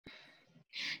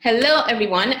Hello,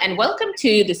 everyone, and welcome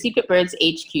to the Secret Birds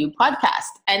HQ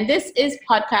podcast. And this is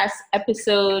podcast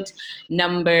episode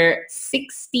number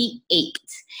 68.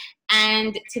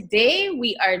 And today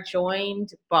we are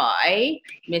joined by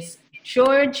Miss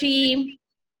Georgie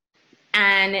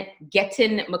Ann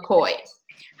Gettin McCoy.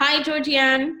 Hi, Georgie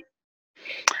Ann.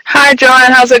 Hi,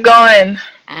 Joanne. How's it going?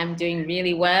 I'm doing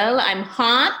really well. I'm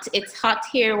hot. It's hot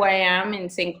here where I am in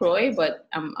St. Croix, but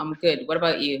I'm good. What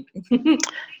about you?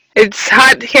 It's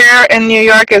hot here in New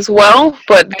York as well,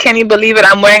 but can you believe it?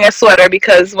 I'm wearing a sweater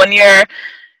because when you're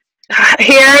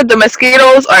here, the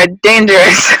mosquitoes are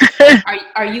dangerous.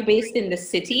 Are you based in the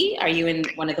city? Are you in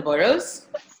one of the boroughs?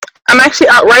 I'm actually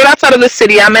out right outside of the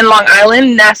city. I'm in Long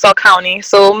Island, Nassau County,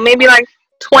 so maybe like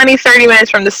 20, 30 minutes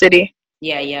from the city.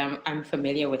 Yeah, I'm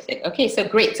familiar with it. Okay, so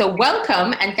great. So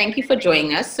welcome and thank you for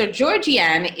joining us. So Georgie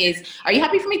Ann are you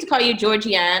happy for me to call you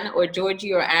Georgie Ann or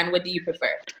Georgie or Ann? What do you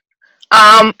prefer?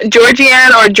 Georgie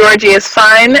Ann or Georgie is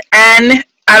fine, and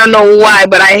I don't know why,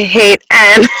 but I hate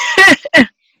Ann.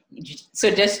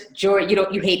 So just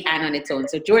you hate Ann on its own.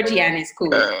 So Georgie Ann is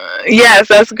cool. Yes,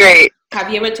 that's great. Have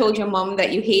you ever told your mom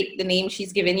that you hate the name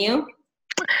she's given you?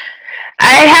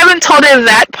 I haven't told her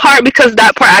that part because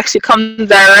that part actually comes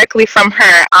directly from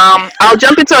her. I'll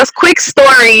jump into a quick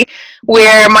story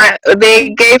where they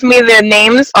gave me the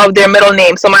names of their middle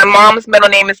names. So my mom's middle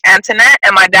name is Antoinette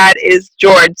and my dad is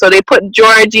George. So they put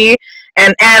Georgie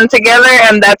and Ann together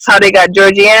and that's how they got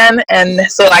Georgie Ann. And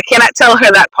so I cannot tell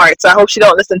her that part. So I hope she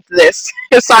don't listen to this.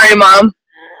 Sorry, Mom.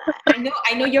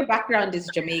 I know your background is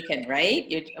Jamaican, right?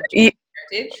 You're of Jamaican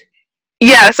heritage?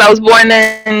 Yes, I was born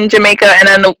in Jamaica, and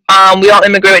then we all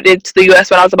immigrated to the U.S.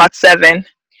 when I was about 7.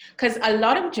 Because a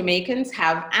lot of Jamaicans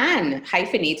have Ann,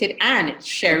 hyphenated Ann,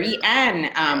 Sherry Ann,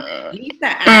 Lisa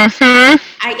Ann.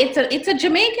 Mm-hmm. It's a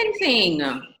Jamaican thing.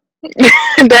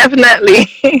 Definitely.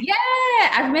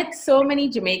 Yeah, I've met so many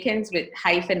Jamaicans with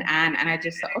hyphen Ann, and I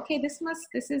just thought, okay, this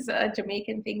is a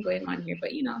Jamaican thing going on here.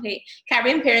 But hey,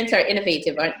 Caribbean parents are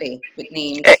innovative, aren't they, with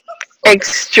names?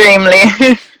 Extremely.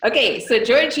 Okay, so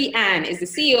Georgie Ann is the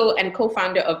CEO and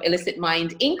co-founder of Illicit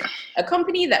Mind, Inc., a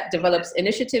company that develops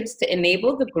initiatives to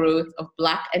enable the growth of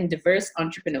Black and diverse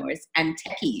entrepreneurs and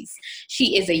techies.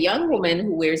 She is a young woman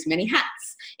who wears many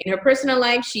hats. In her personal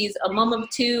life, she's a mom of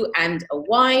 2 and a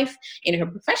wife. In her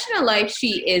professional life,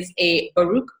 she is a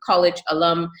Baruch College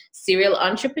alum, serial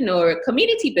entrepreneur,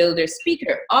 community builder,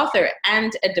 speaker, author,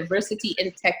 and a diversity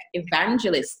in tech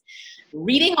evangelist.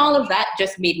 Reading all of that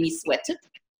just made me sweat.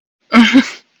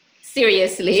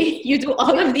 Seriously, you do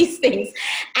all of these things.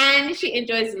 And she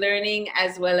enjoys learning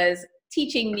as well as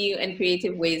teaching new and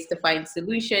creative ways to find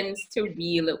solutions to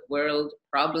real world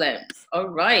problems. All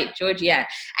right, Georgie Ann.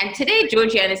 And today,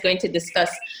 Georgie Ann is going to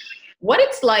discuss what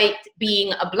it's like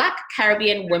being a Black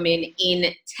Caribbean woman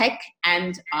in tech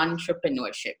and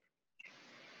entrepreneurship.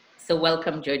 So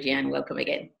welcome, Georgie Ann. Welcome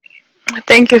again.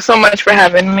 Thank you so much for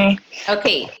having me.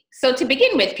 Okay, so to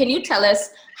begin with, can you tell us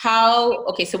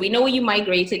so we know you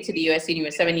migrated to the US when you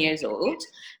were 7 years old.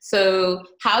 So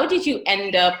how did you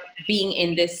end up being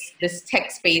in this tech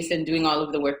space and doing all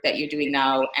of the work that you're doing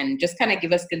now? And just kind of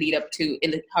give us the lead up to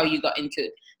how you got into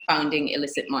founding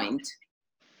Illicit Mind.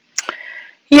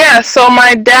 Yeah, so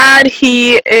my dad,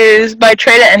 he is by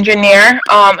trade an engineer,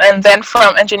 and then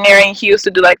from engineering, he used to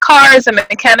do like cars and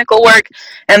mechanical work,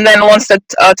 and then once the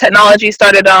technology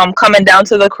started coming down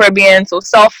to the Caribbean, so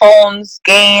cell phones,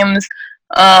 games,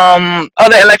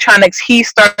 other electronics, he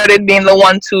started being the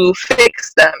one to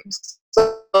fix them.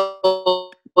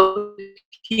 So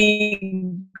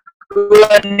he grew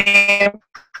a name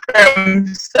for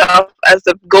himself as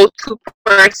the go-to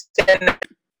person.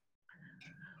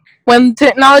 When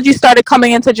technology started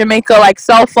coming into Jamaica, like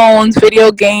cell phones,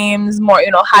 video games, more,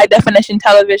 high definition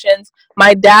televisions,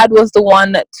 my dad was the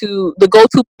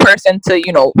go-to person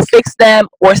to, fix them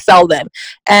or sell them.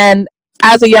 And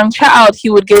as a young child,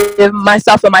 he would give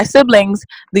myself and my siblings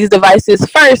these devices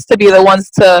first to be the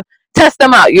ones to test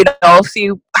them out,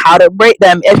 see how to break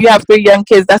them. If you have 3 young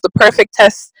kids, that's the perfect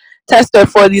tester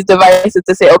for these devices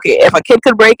to say, okay, if a kid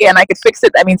could break it and I could fix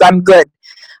it, that means I'm good.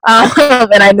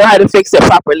 And I know how to fix it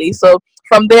properly. So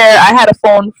from there, I had a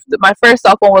phone. My first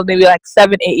cell phone was maybe like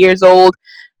 7, 8 years old,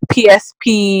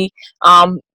 PSP.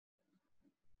 I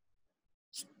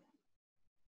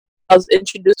was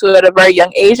introduced to it at a very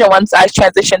young age, and once I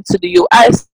transitioned to the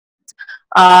US,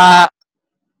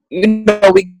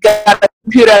 we got a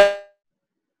computer.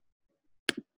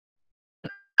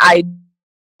 I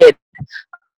did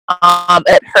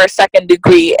at her second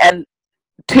degree, and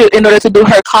in order to do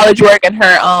her college work and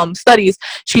her studies,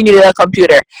 she needed a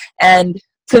computer. And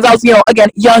since I was, again,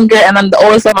 younger and I'm the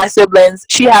oldest of my siblings,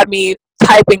 she had me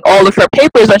typing all of her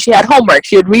papers when she had homework.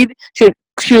 She would read.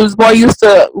 She was more used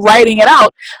to writing it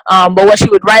out, but when she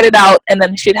would write it out, and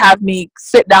then she'd have me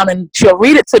sit down and she'll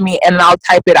read it to me, and I'll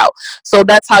type it out. So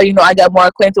that's how, I got more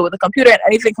acquainted with the computer, and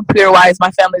anything computer wise, my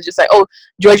family is just like, oh,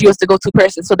 Georgie was the go-to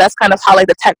person. So that's kind of how like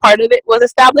the tech part of it was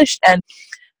established. And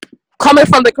coming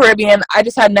from the Caribbean, I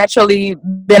just had naturally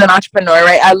been an entrepreneur,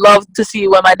 right? I love to see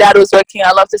when my dad was working.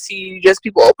 I love to see just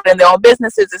people opening their own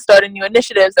businesses and starting new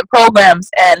initiatives and programs.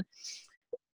 And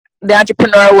the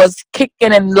entrepreneur was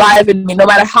kicking and live in me, no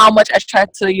matter how much I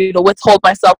tried to, withhold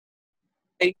myself.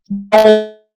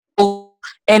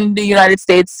 In the United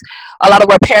States, a lot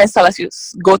of our parents tell us you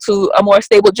go to a more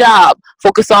stable job,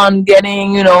 focus on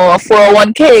getting, a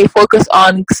 401k, focus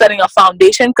on setting a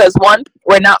foundation, because one,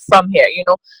 we're not from here,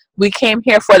 we came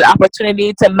here for the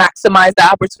opportunity to maximize the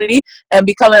opportunity, and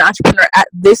becoming an entrepreneur at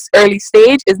this early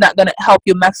stage is not going to help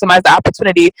you maximize the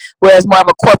opportunity, whereas more of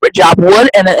a corporate job would,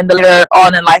 and then later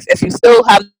on in life, if you still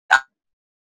have.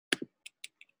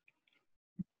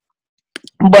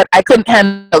 But I couldn't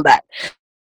handle that.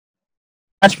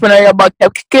 Entrepreneurial bug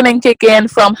kept kicking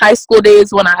from high school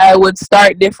days, when I would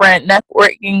start different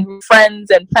networking friends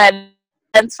and plans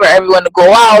for everyone to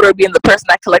go out, or being the person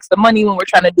that collects the money when we're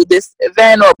trying to do this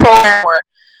event or program. Or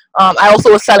I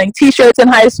also was selling t-shirts in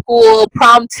high school,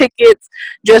 prom tickets,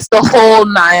 just the whole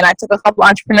nine. I took a couple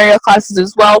entrepreneurial classes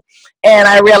as well, and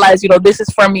I realized, this is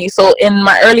for me. So in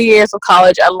my early years of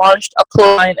college, I launched a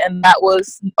clothing line, and that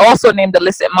was also named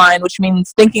Illicit Mind, which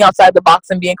means thinking outside the box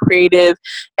and being creative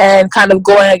and kind of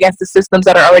going against the systems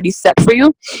that are already set for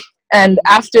you. And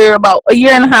after about a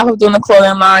year and a half of doing the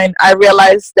clothing line, I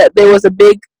realized that there was a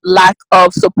big lack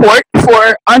of support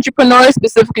for entrepreneurs,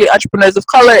 specifically entrepreneurs of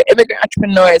color, immigrant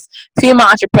entrepreneurs, female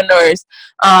entrepreneurs,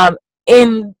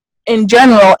 in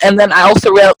general. And then I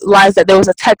also realized that there was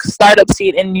a tech startup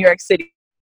scene in New York City.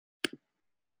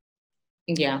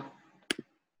 Yeah.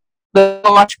 The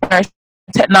entrepreneurship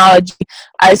technology,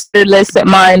 I started Illicit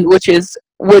Mind,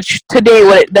 which today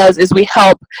what it does is we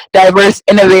help diverse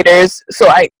innovators. So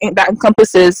that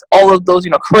encompasses all of those,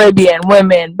 Caribbean,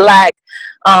 women, Black,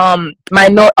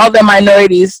 other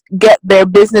minorities get their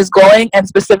business going, and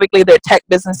specifically their tech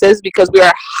businesses, because we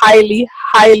are highly,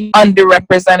 highly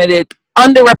underrepresented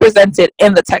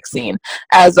in the tech scene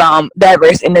as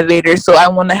diverse innovators. So I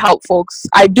want to help folks.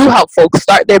 I do help folks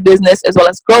start their business as well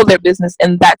as grow their business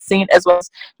in that scene, as well as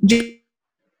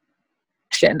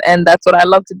and that's what I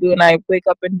love to do, and I wake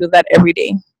up and do that every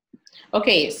day.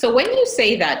 Okay, so when you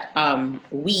say that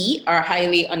we are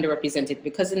highly underrepresented,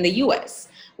 because in the US,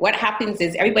 what happens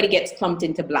is everybody gets clumped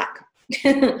into Black,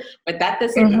 but that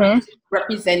doesn't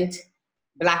represent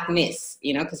Blackness,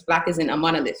 because Black isn't a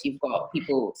monolith. You've got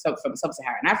people from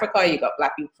sub-Saharan Africa, you've got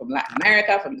Black people from Latin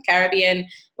America, from the Caribbean,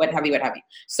 what have you.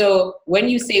 So when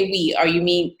you say we, are you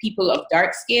mean people of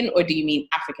dark skin, or do you mean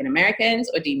African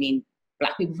Americans, or do you mean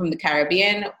Black people from the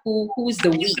Caribbean? Who's the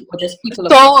we, or just people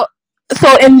of...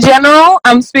 So in general,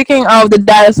 I'm speaking of the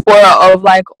diaspora of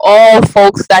like all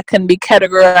folks that can be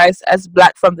categorized as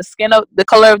Black, from the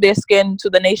color of their skin to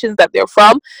the nations that they're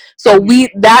from. So we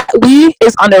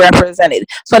is underrepresented.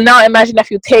 So now imagine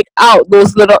if you take out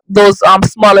those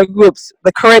smaller groups,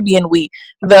 the Caribbean we,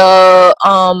 the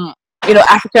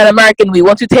African American we.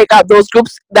 Once you take out those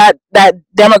groups, that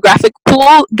demographic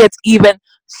pool gets even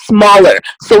smaller.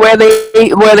 So where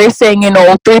they're saying 3%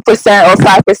 or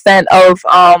 5%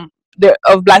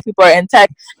 of Black people are in tech,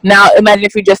 now imagine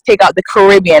if you just take out the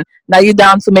Caribbean, now you're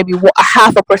down to maybe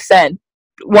 0.5%,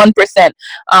 1%.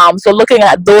 So looking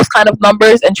at those kind of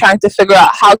numbers and trying to figure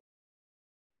out how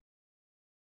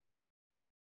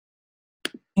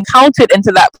counted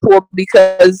into that pool,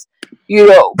 because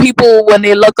people, when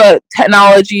they look at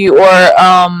technology or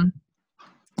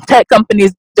tech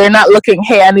companies, they're not looking,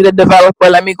 hey, I need a developer,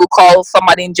 let me go call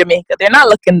somebody in Jamaica. They're not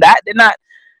looking that.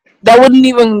 That wouldn't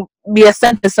even be a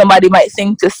sentence somebody might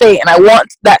think to say, and I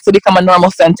want that to become a normal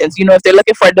sentence. If they're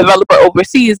looking for a developer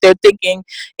overseas, they're thinking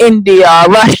India,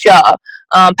 Russia,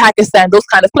 Pakistan, those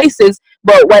kind of places.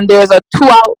 But when there's a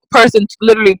 2-hour person,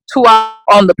 literally 2 hours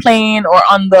on the plane or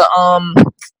on the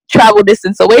travel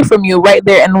distance away from you, right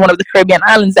there in one of the Caribbean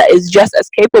islands, that is just as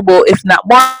capable, if not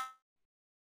more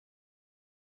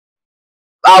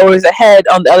hours ahead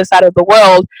on the other side of the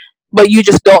world, but you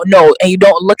just don't know, and you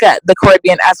don't look at the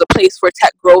Caribbean as a place for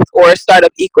tech growth or a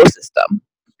startup ecosystem.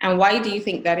 And why do you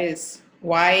think that is?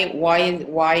 Why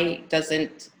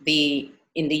doesn't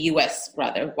in the US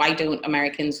rather, why don't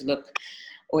Americans look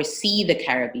or see the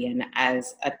Caribbean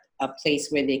as a place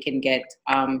where they can get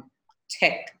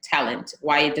tech talent?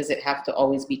 Why does it have to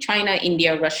always be China,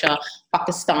 India, Russia,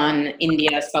 Pakistan,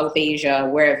 India, South Asia,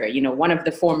 wherever? One of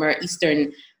the former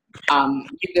Eastern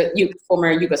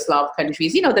former Yugoslav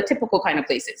countries, the typical kind of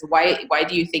places. Why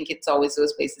do you think it's always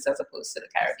those places as opposed to the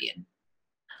Caribbean?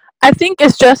 I think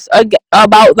it's just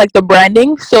about like the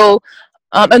branding. So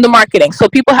and the marketing. So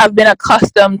people have been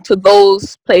accustomed to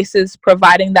those places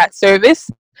providing that service.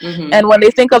 Mm-hmm. And when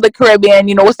they think of the Caribbean,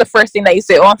 what's the first thing that you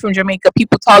say? Oh, I'm from Jamaica.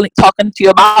 People talking to you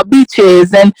about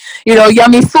beaches and,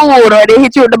 yummy food, or they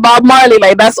hit you with the Bob Marley.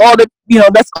 Like that's all the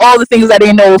things that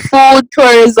they know. Food,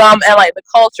 tourism, and like the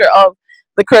culture of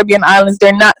the Caribbean islands.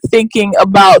 They're not thinking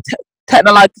about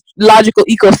technological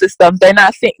ecosystems. They're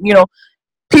not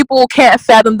people can't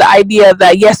fathom the idea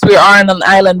that yes, we are on an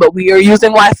island, but we are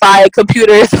using Wi-Fi,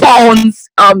 computers, phones,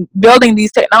 building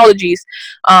these technologies.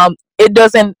 It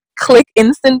doesn't click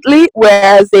instantly,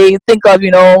 whereas they think of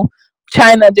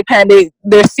China, Japan.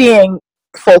 They're seeing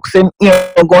folks in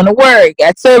going to work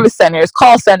at service centers,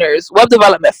 call centers, web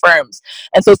development firms,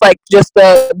 and so it's like just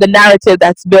the narrative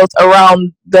that's built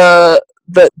around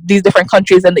these different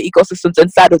countries and the ecosystems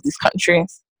inside of these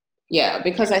countries. Yeah,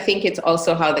 because I think it's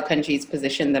also how the countries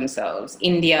position themselves.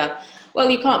 India, well,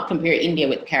 you can't compare India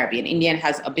with Caribbean. India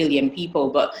has 1 billion people,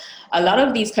 but a lot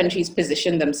of these countries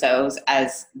position themselves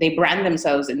as they brand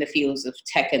themselves in the fields of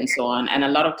tech and so on. And a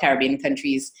lot of Caribbean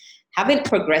countries haven't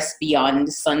progressed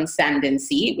beyond sun, sand, and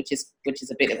sea, which is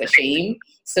a bit of a shame.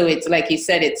 So it's like you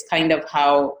said, it's kind of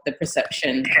how the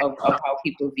perception of how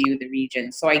people view the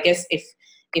region. So I guess if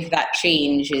that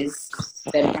changes,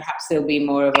 then perhaps there'll be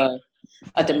more of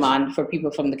a demand for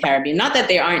people from the Caribbean. Not that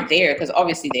they aren't there, because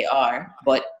obviously they are,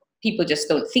 but people just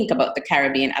don't think about the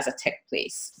Caribbean as a tech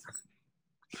place.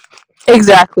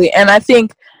 Exactly. And I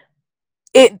think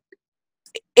it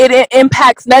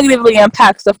negatively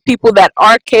impacts the people that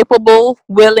are capable,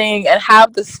 willing, and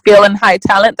have the skill and high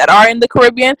talent that are in the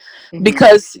Caribbean. Mm-hmm.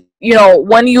 Because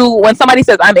when somebody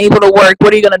says I'm able to work,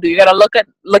 what are you gonna do? You're gonna look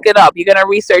it up. You're gonna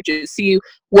research it, see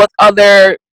what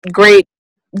other great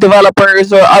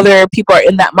developers or other people are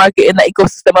in that market, in that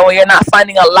ecosystem. And when you're not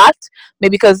finding a lot,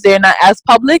 maybe because they're not as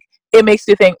public, it makes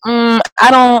you think, I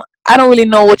don't really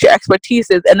know what your expertise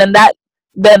is, and then that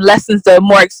lessens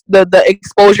the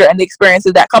exposure and the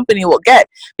experiences that company will get,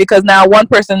 because now one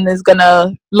person is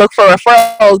gonna look for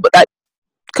referrals, but that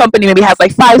company maybe has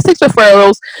like 5-6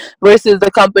 referrals, versus the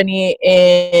company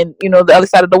in the other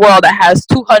side of the world that has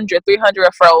 200-300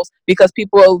 referrals, because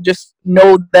people just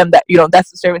know them, that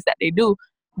that's the service that they do.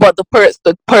 But the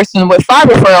person with 5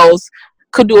 referrals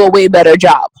could do a way better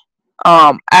job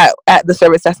at the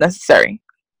service that's necessary.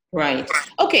 Right.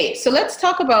 Okay, so let's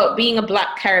talk about being a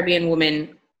Black Caribbean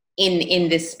woman in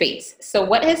this space. So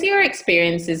what has your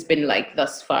experiences been like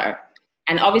thus far?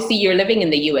 And obviously you're living in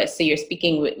the US, so you're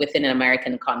speaking within an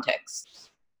American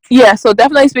context. Yeah, so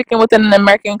definitely speaking within an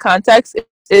American context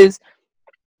is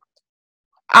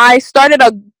I started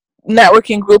a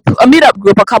networking group, a meetup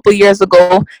group a couple years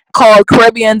ago called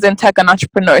Caribbeans in Tech and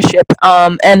Entrepreneurship.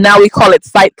 And now we call it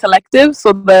Site Collective.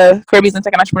 So the Caribbeans in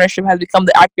Tech and Entrepreneurship has become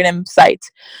the acronym SITE.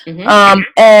 Mm-hmm.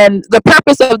 And the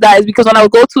purpose of that is because when I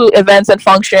would go to events and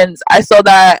functions, I saw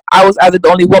that I was either the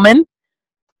only woman,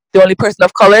 the only person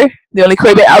of color, the only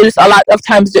Caribbean. I was just a lot of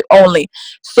times the only.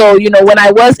 So, when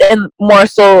I was in more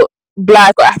so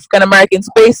Black or African American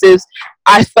spaces,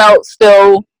 I felt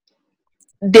still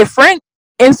different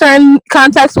in certain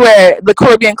contexts where the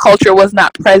Caribbean culture was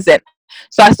not present.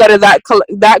 So I started that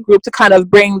group to kind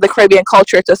of bring the Caribbean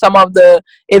culture to some of the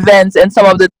events and some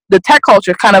of the tech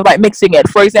culture, kind of like mixing it.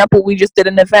 For example, we just did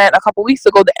an event a couple weeks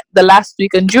ago, the last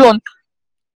week in June,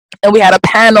 and we had a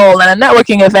panel and a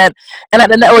networking event. And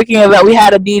at the networking event, we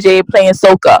had a DJ playing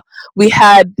soca. We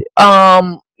had,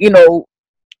 one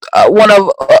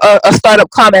of a startup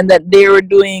comment that they were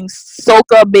doing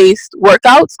soca-based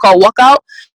workouts called Walkout.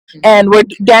 And we're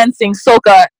dancing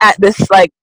soca at this like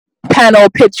panel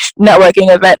pitch networking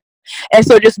event. And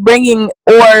so just bringing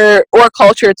or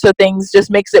culture to things just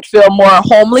makes it feel more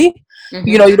homely. Mm-hmm.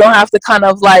 You don't have to kind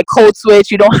of like code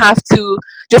switch. You don't have to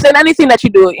just in anything that you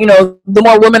do. The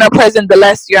more women are present, the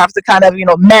less you have to kind of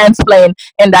mansplain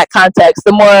in that context.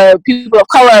 The more people of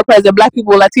color are present, Black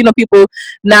people, Latino people,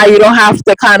 now you don't have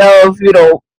to kind of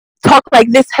talk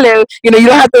like this. Hello, you don't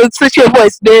have to switch your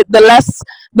voice. The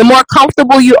more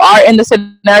comfortable you are in the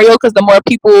scenario, because the more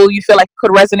people you feel like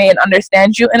could resonate and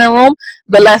understand you in a room,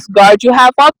 the less guard you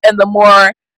have up, and the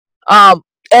more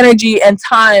energy and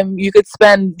time you could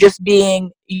spend just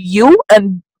being you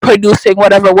and producing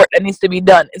whatever work that needs to be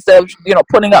done, instead of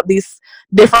putting up these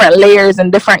different layers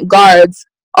and different guards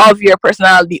of your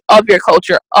personality, of your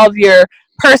culture, of your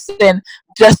person,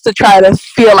 just to try to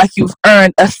feel like you've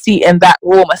earned a seat in that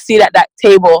room, a seat at that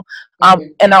table,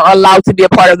 and are allowed to be a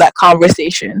part of that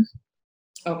conversation.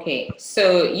 Okay,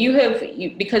 so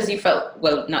because you felt,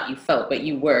 well, not you felt, but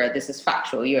you were, this is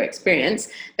factual, your experience,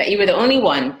 that you were the only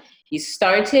one. You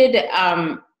started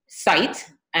site,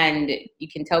 and you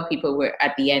can tell people where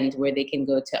at the end where they can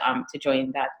go to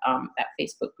join that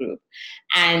Facebook group.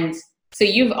 And so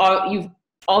you've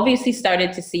obviously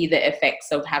started to see the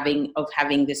effects of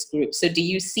having this group. So do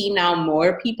you see now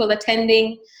more people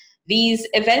attending these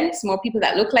events, more people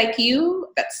that look like you,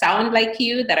 that sound like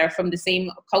you, that are from the same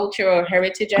culture or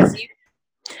heritage as you?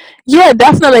 Yeah,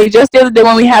 definitely. Just the other day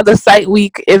when we had the site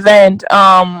week event,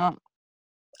 I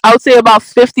would say about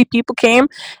 50 people came,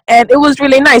 and it was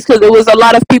really nice because it was a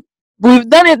lot of people. We've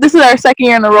done it. This is our second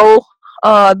year in a row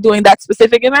doing that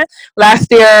specific event. Last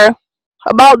year,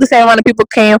 about the same amount of people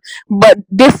came, but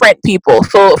different people.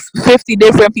 So 50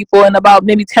 different people, and about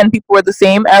maybe 10 people were the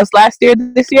same as last year,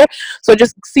 this year. So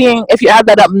just seeing, if you add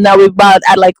that up, now we're about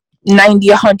at like 90,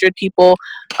 100 people.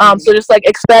 So just like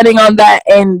expanding on that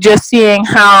and just seeing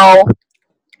how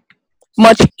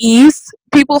much ease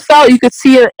people felt. You could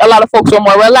see a lot of folks were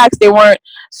more relaxed. They weren't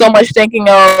so much thinking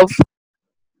of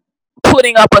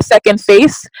putting up a second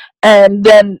face, and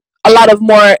then a lot of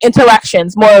more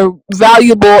interactions, more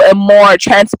valuable and more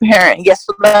transparent. Yes,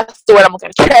 so that's the word I'm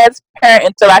looking for. Transparent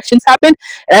interactions happen,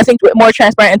 and I think with more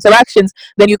transparent interactions,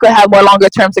 then you could have more longer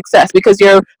term success because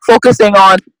you're focusing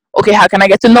on, okay, how can I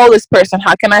get to know this person?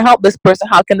 How can I help this person?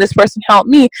 How can this person help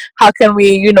me? How can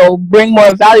we, bring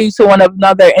more value to one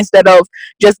another instead of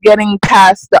just getting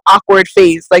past the awkward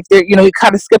phase? Like, there, you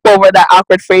kind of skip over that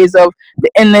awkward phase of the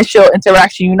initial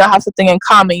interaction. You now have something in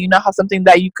common. You now have something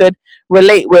that you could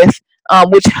relate with,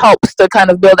 which helps to kind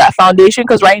of build that foundation.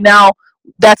 Because right now,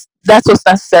 that's what's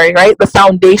necessary, right? The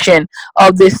foundation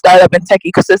of this startup and tech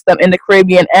ecosystem in the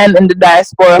Caribbean and in the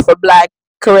diaspora for Black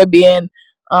Caribbean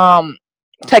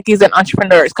techies and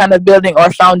entrepreneurs, kind of building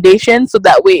our foundation so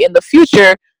that way in the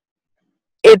future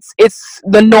it's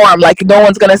the norm. Like, no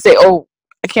one's gonna say, oh,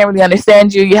 I can't really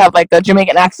understand you. You have like a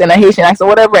Jamaican accent, a Haitian accent,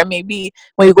 whatever it may be,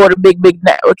 when you go to big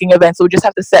networking events. So we just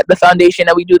have to set the foundation,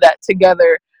 and we do that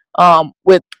together,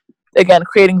 with, again,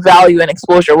 creating value and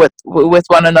exposure with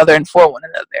one another and for one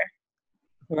another.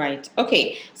 Right.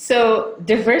 Okay. So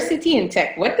diversity in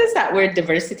tech. What does that word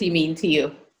diversity mean to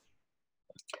you?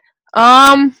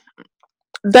 Um,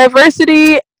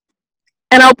 Diversity,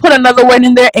 and I'll put another word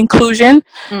in there, inclusion.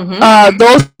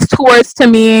 Those two words to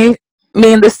me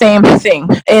mean the same thing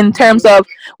in terms of,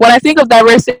 when I think of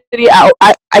diversity,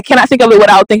 I cannot think of it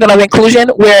without thinking of inclusion,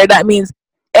 where that means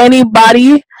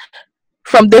anybody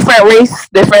from different race,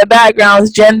 different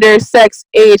backgrounds, gender, sex,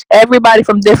 age, everybody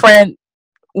from different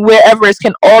wherever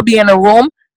can all be in a room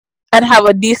and have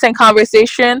a decent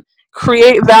conversation,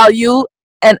 create value,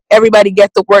 and everybody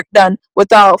get the work done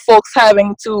without folks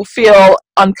having to feel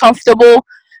uncomfortable,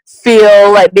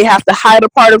 feel like they have to hide a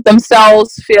part of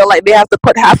themselves, feel like they have to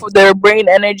put half of their brain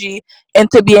energy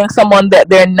into being someone that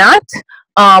they're not.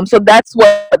 So that's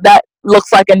what that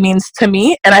looks like and means to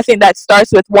me. And I think that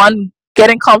starts with, one,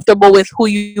 getting comfortable with who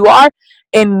you are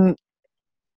in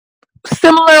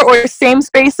similar or same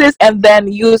spaces, and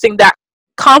then using that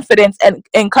confidence and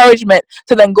encouragement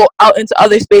to then go out into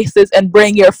other spaces and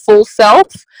bring your full self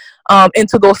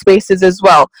into those spaces as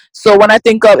well. So when I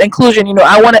think of inclusion,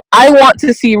 I want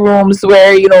to see rooms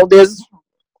where there's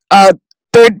a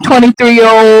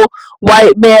 23-year-old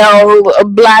white male, a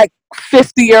Black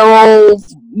 50-year-old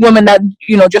woman that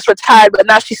just retired, but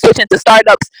now she's switching to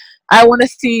startups. I want to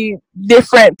see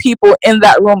different people in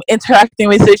that room interacting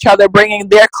with each other, bringing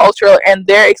their cultural and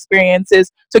their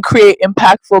experiences to create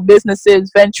impactful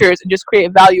businesses, ventures, and just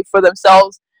create value for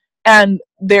themselves and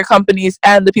their companies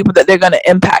and the people that they're going to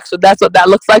impact. So that's what that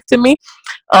looks like to me.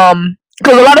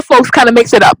 Because a lot of folks kind of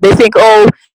mix it up. They think, oh,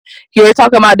 you're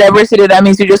talking about diversity, that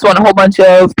means you just want a whole bunch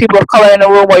of people of color in the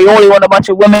room, or you only want a bunch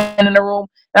of women in the room.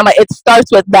 And I'm like, it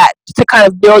starts with that, to kind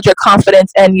of build your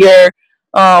confidence and your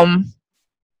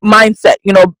mindset,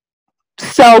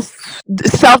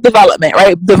 self development,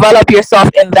 right? Develop yourself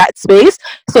in that space,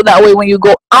 so that way when you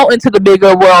go out into the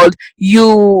bigger world,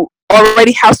 you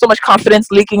already have so much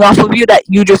confidence leaking off of you that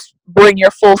you just bring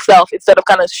your full self instead of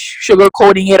kind of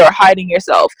sugarcoating it or hiding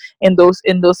yourself in those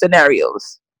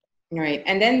scenarios. Right.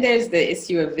 And then there's the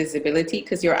issue of visibility,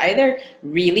 because you're either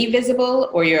really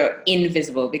visible or you're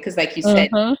invisible, because like you said,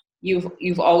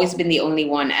 you've always been the only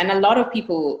one. And a lot of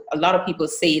people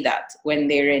say that when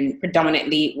they're in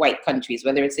predominantly white countries,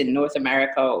 whether it's in North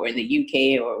America or in the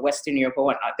UK or Western Europe or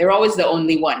whatnot, they're always the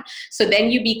only one. So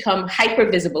then you become hyper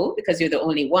visible because you're the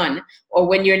only one. Or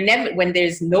when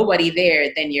there's nobody there,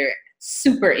 then you're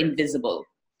super invisible.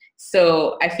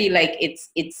 So I feel like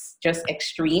it's just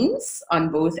extremes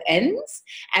on both ends.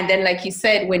 And then, like you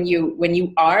said, when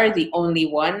you are the only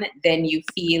one, then you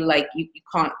feel like you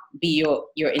can't be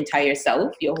your entire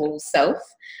self, your whole self,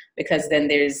 because then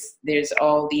there's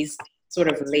all these sort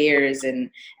of layers and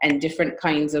different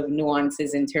kinds of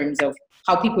nuances in terms of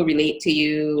how people relate to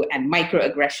you and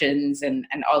microaggressions and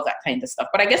all that kind of stuff.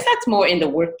 But I guess that's more in the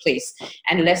workplace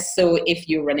and less so if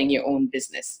you're running your own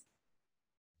business.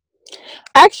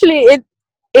 Actually,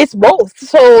 it's both.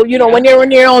 So Yeah. when you're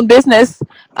in your own business,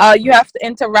 you have to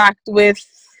interact with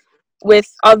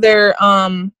other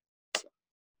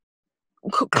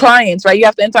clients, right? You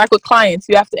have to interact with clients.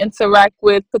 You have to interact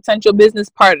with potential business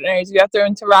partners. You have to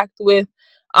interact with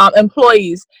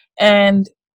employees. And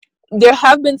there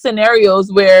have been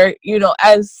scenarios where,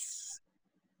 as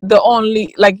the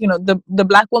only, like, the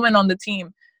black woman on the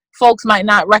team, folks might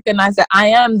not recognize that I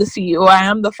am the CEO, I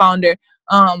am the founder.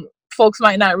 Folks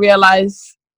might not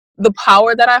realize the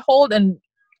power that I hold and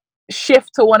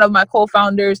shift to one of my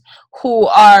co-founders who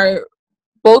are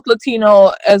both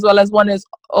Latino, as well as one is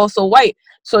also white.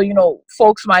 So,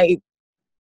 folks might,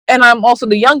 and I'm also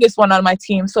the youngest one on my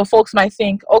team. So folks might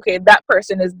think, okay, that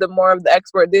person is the more of the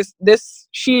expert.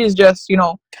 She is just,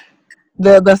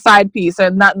 the side piece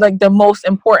and not like the most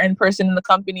important person in the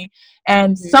company.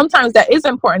 And sometimes that is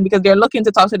important because they're looking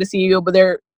to talk to the CEO, but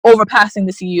they're overpassing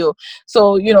the CEO.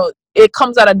 So, it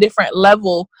comes at a different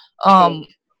level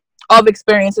of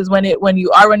experiences when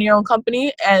you are running your own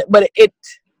company. But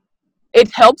it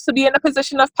helps to be in a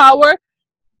position of power,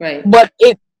 right? But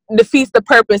it defeats the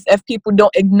purpose if people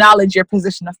don't acknowledge your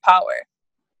position of power.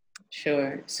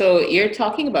 Sure. So you're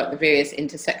talking about the various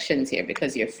intersections here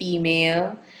because you're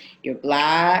female, you're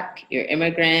black, you're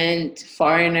immigrant,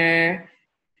 foreigner,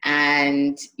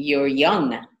 and you're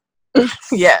young.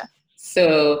 Yeah.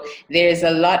 So there's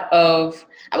a lot of,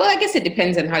 well, I guess it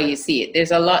depends on how you see it.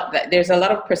 There's a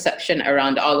lot of perception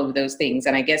around all of those things,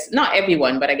 and I guess not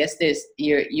everyone, but I guess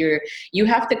you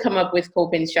have to come up with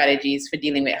coping strategies for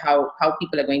dealing with how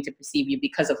people are going to perceive you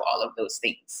because of all of those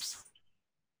things.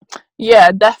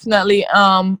 Yeah, definitely.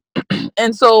 And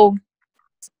so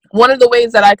one of the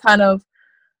ways that I kind of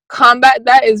combat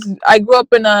that is I grew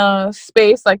up in a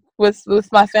space like with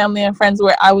my family and friends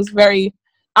where I was very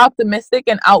optimistic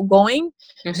and outgoing.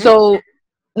 So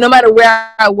no matter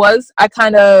where I was, I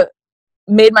kind of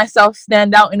made myself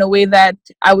stand out in a way that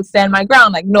I would stand my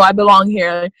ground. Like, no, I belong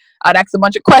here. I'd ask a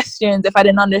bunch of questions. If I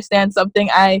didn't understand something,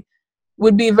 I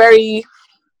would be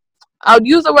I would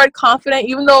use the word confident,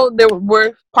 even though there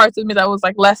were parts of me that was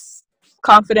like less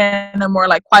confident and more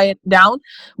like quiet down,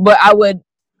 but I would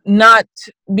not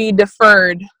be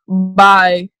deferred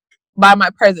by my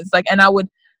presence. Like, and I would,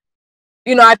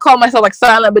 I call myself like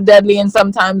silent but deadly, and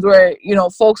sometimes where,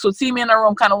 folks would see me in a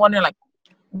room kind of wondering like,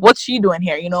 what's she doing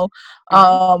here,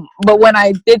 but when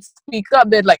I did speak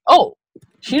up, they'd like, oh,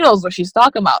 she knows what she's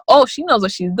talking about. Oh, she knows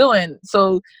what she's doing.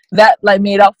 So that like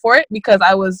made up for it because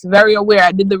I was very aware.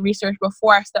 I did the research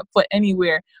before I stepped foot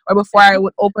anywhere or before I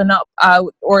would open up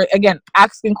or again,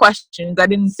 asking questions. I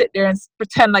didn't sit there and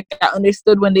pretend like I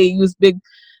understood when they use big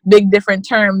different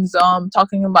terms,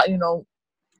 talking about,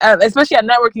 especially at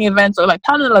networking events or like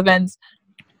panel events,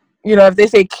 if they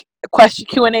say question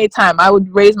Q&A time, I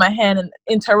would raise my hand and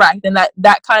interact, and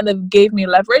that kind of gave me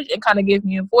leverage and kind of gave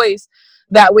me a voice.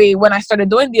 That way, when I started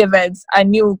doing the events, I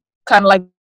knew kind of like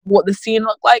what the scene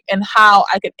looked like and how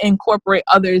I could incorporate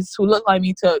others who look like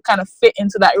me to kind of fit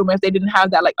into that room if they didn't have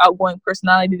that like outgoing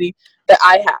personality that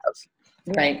I have.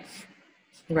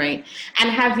 Right. And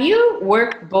have you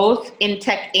worked both in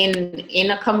tech in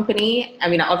a company? I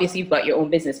mean, obviously you've got your own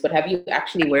business, but have you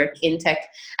actually worked in tech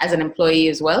as an employee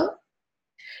as well?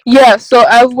 Yeah, so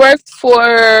I've worked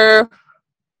for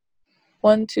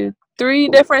 1, 2, 3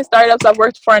 different startups. I've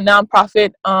worked for a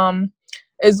nonprofit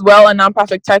as well, a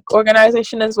nonprofit tech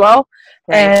organization as well.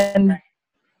 Right.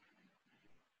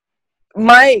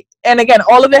 And again,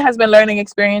 all of it has been learning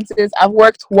experiences. I've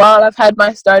worked while I've had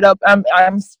my startup. I'm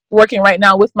working right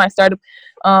now with my startup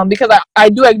because I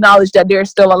do acknowledge that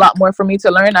there's still a lot more for me to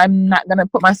learn. I'm not going to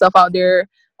put myself out there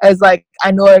as like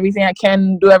I know everything, I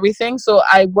can do everything. So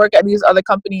I work at these other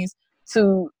companies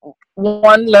to,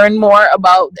 one, learn more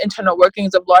about the internal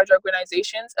workings of large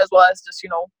organizations, as well as just,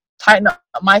 tighten up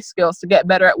my skills to get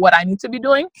better at what I need to be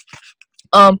doing.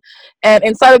 And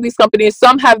inside of these companies,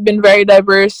 some have been very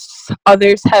diverse,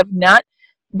 others have not.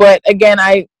 But again,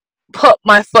 I put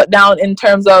my foot down in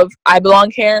terms of I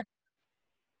belong here.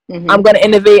 I'm going to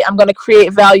innovate. I'm going to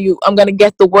create value. I'm going to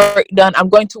get the work done. I'm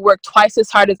going to work twice as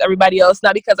hard as everybody else,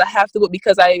 not because I have to, but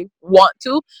because I want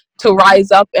to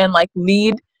rise up and like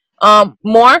lead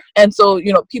more, and so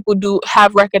people do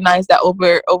have recognized that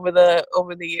over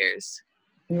the years.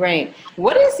 Right.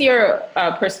 What is your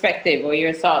perspective or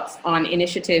your thoughts on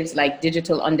initiatives like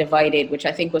Digital Undivided, which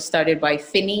I think was started by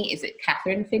Finney? Is it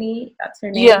Catherine Finney? That's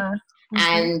her name. Yeah.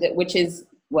 And which is,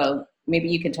 well, maybe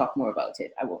you can talk more about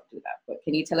it. I won't do that. But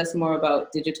can you tell us more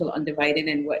about Digital Undivided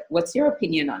and what's your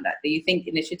opinion on that? Do you think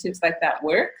initiatives like that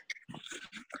work?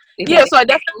 Yeah, so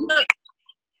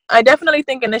I definitely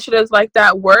think initiatives like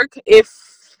that work if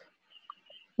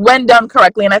when done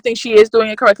correctly, and I think she is doing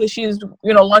it correctly. She's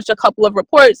launched a couple of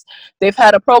reports. They've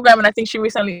had a program, and I think she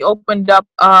recently opened up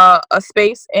a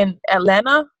space in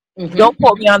Atlanta. Mm-hmm. Don't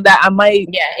quote me on that. I might.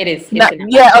 Yeah, it is.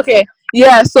 Yeah. Okay.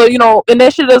 Yeah. So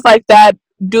initiatives like that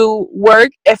do work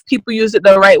if people use it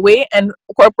the right way and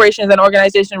corporations and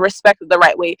organizations respect it the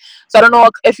right way. So I don't know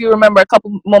if you remember a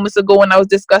couple moments ago when I was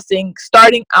discussing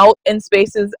starting out in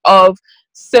spaces of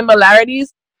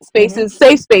similarities, spaces,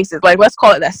 safe spaces, like let's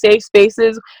call it that, safe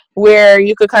spaces where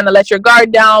you could kind of let your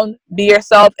guard down, be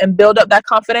yourself, and build up that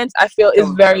confidence. I feel is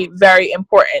very, very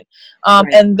important. Right.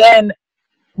 And then,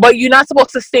 but you're not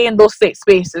supposed to stay in those safe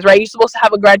spaces, right? You're supposed to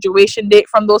have a graduation date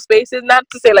from those spaces, not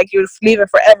to say like you leave it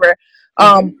forever,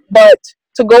 but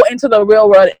to go into the real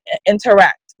world and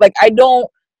interact. Like I don't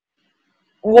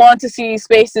want to see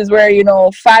spaces where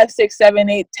 5, 6, 7,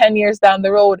 8, 10 years down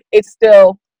the road, it's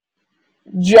still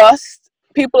just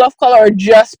people of color or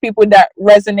just people that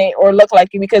resonate or look like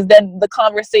you, because then the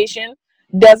conversation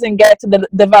doesn't get to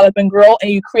develop and grow,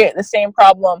 and you create the same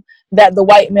problem that the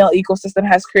white male ecosystem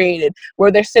has created,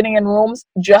 where they're sitting in rooms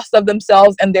just of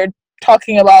themselves and they're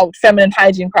talking about feminine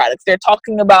hygiene products, they're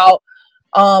talking about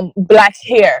black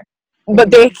hair,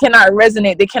 but they cannot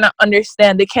resonate, they cannot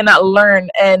understand, they cannot learn,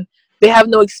 and they have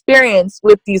no experience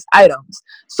with these items.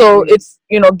 So it's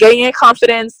gaining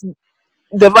confidence,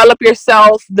 develop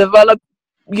yourself, develop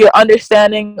your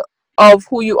understanding of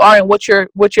who you are and what you're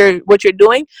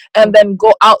doing, and then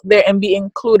go out there and be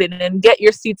included and get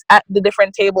your seats at the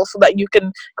different tables so that you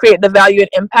can create the value and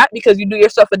impact, because you do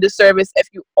yourself a disservice if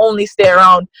you only stay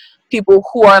around people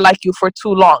who are like you for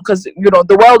too long, because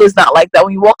the world is not like that.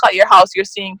 When you walk out your house, you're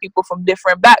seeing people from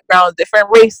different backgrounds, different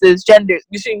races, genders.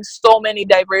 You're seeing so many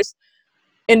diverse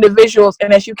individuals,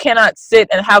 and if you cannot sit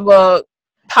and have a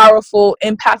powerful,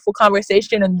 impactful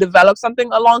conversation and develop something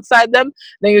alongside them,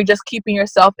 then you're just keeping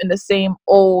yourself in the same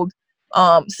old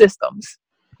systems.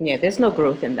 Yeah, there's no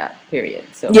growth in that period.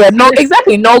 So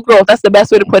exactly, no growth. That's the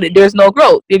best way to put it. There's no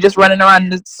growth. You're just running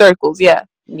around in circles.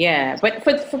 Yeah, but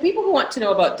for people who want to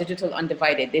know about Digital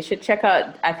Undivided, they should check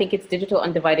out, I think it's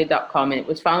digitalundivided.com, and it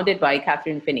was founded by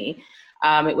Catherine Finney.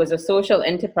 It was a social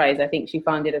enterprise, I think she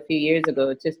founded a few years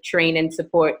ago, to train and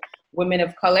support women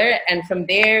of color. And from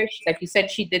there, like you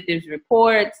said, she did these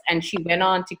reports, and she went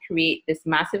on to create this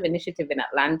massive initiative in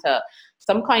Atlanta,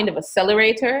 some kind of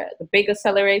accelerator, the big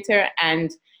accelerator.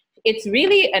 And it's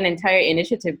really an entire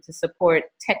initiative to support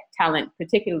tech talent,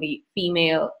 particularly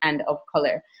female and of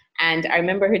color. And I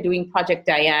remember her doing Project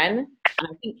Diane. And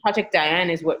I think Project Diane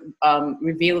is what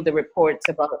revealed the reports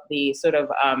about the sort of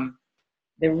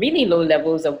the really low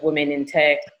levels of women in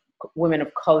tech, women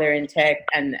of color in tech,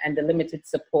 and the limited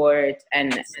support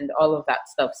and all of that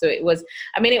stuff. So it was,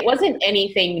 it wasn't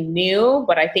anything new,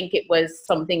 but I think it was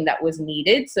something that was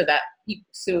needed so that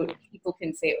people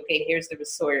can say, okay, here's the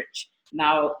research.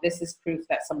 Now this is proof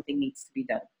that something needs to be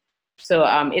done. So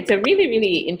it's a really,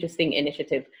 really interesting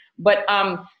initiative. But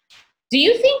do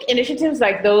you think initiatives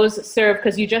like those serve,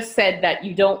 because you just said that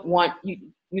you don't want,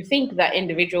 you think that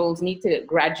individuals need to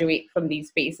graduate from these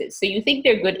spaces. So you think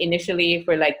they're good initially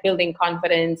for like building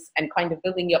confidence and kind of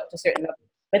building you up to certain level,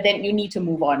 but then you need to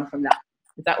move on from that.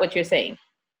 Is that what you're saying?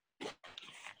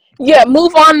 Yeah,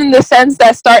 move on in the sense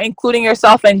that start including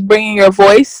yourself and bringing your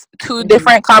voice to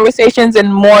different conversations in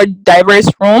more diverse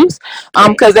rooms.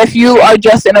 Because if you are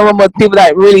just in a room with people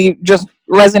that really just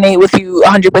resonate with you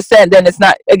 100%, then it's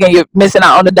not, again, you're missing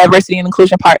out on the diversity and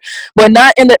inclusion part. But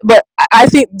I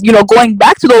think, going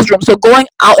back to those rooms, so going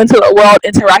out into the world,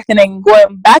 interacting and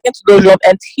going back into those rooms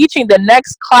and teaching the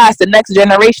next class, the next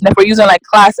generation, if we're using like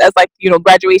class as like,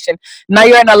 graduation, now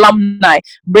you're an alumni,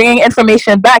 bringing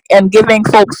information back and giving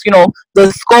folks,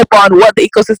 the scope on what the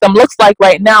ecosystem looks like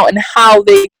right now and how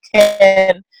they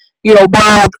can build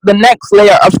the next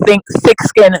layer of thick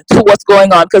skin to what's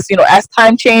going on. Because, as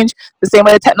time change, the same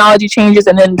way the technology changes,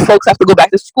 and then folks have to go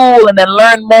back to school and then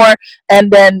learn more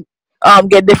and then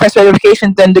get different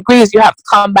certifications and degrees, you have to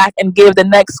come back and give the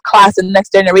next class and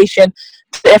next generation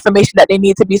the information that they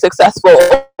need to be successful.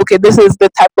 Okay, this is the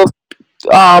type of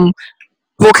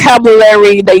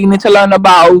vocabulary that you need to learn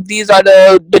about. These are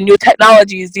the new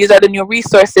technologies. These are the new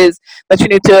resources that you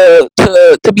need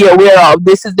to be aware of.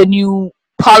 This is the new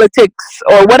politics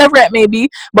or whatever it may be.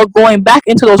 But going back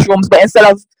into those rooms, but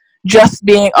instead of just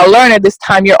being a learner this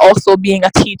time, you're also being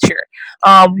a teacher.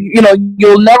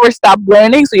 You'll never stop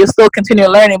learning, so you'll still continue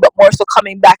learning, but more so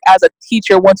coming back as a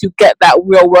teacher once you get that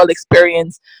real world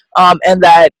experience, and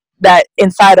that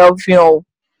inside of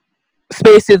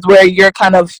spaces where you're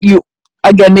kind of you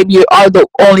again, maybe you are the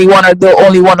only one or the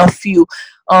only one of few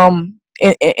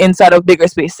inside of bigger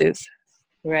spaces.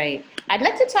 Right. I'd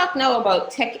like to talk now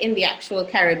about tech in the actual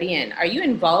Caribbean. Are you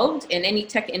involved in any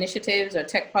tech initiatives or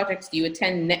tech projects? Do you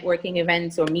attend networking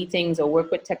events or meetings or work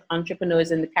with tech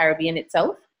entrepreneurs in the Caribbean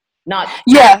itself? Not.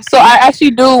 Yeah, so I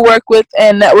actually do work with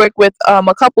and network with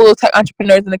a couple of tech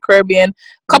entrepreneurs in the Caribbean.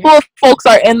 A couple of folks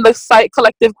are in the Site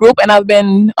Collective group, and I've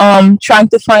been trying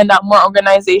to find out more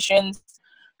organizations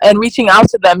and reaching out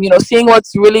to them, seeing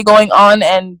what's really going on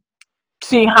and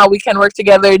seeing how we can work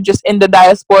together just in the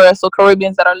diaspora. So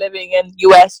Caribbeans that are living in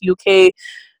US, UK,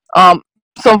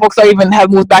 some folks are even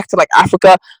have moved back to like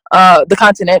Africa, the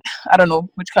continent. I don't know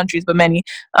which countries, but many.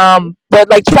 But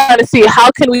like trying to see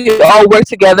how can we all work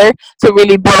together to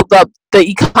really build up the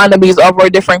economies of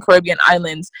our different Caribbean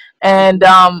islands. And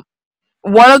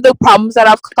one of the problems that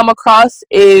I've come across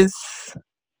is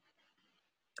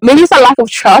maybe it's a lack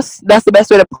of trust. That's the best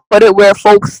way to put it, where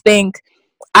folks think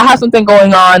I have something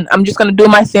going on, I'm just gonna do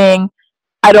my thing.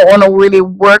 I don't want to really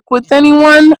work with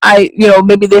anyone.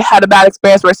 Maybe they had a bad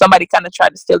experience where somebody kind of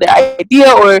tried to steal their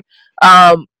idea, or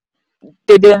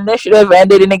they did an initiative and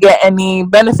they didn't get any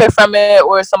benefit from it,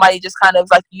 or somebody just kind of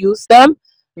like used them.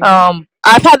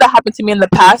 I've had that happen to me in the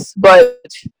past, but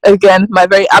again, my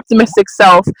very optimistic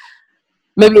self,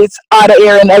 maybe it's out of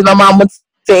Aaron, as my mom would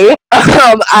say.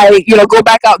 I go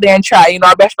back out there and try.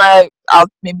 I'll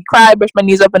maybe cry, brush my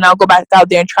knees up, and I'll go back out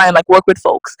there and try and like work with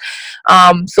folks.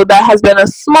 So that has been a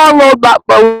small roadblock,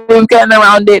 but we're getting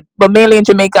around it. But mainly in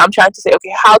Jamaica, I'm trying to say,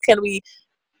 okay, how can we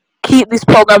keep these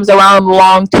programs around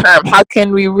long term? How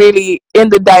can we really, in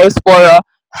the diaspora,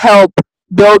 help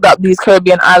build up these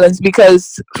Caribbean islands?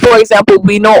 Because, for example,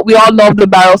 we all know the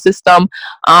barrel system.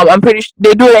 I'm pretty sure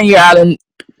they do it in your island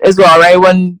as well, right?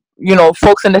 When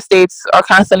folks in the States are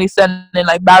constantly sending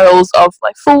like barrels of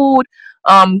like food,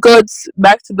 goods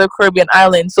back to the Caribbean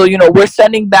islands. So we're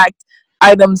sending back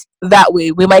items that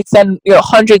way. We might send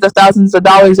hundreds of thousands of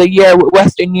dollars a year with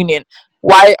Western Union.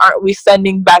 Why aren't we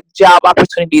sending back job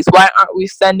opportunities? Why aren't we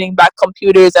sending back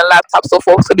computers and laptops so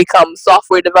folks can become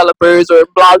software developers or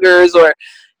bloggers or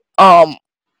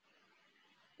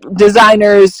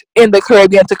designers in the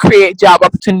Caribbean to create job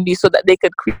opportunities so that they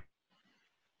could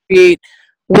create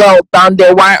wealth down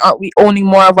there? Why aren't we owning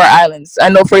more of our islands? I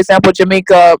know, for example,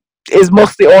 Jamaica is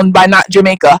mostly owned by not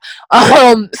Jamaica.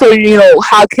 So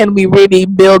how can we really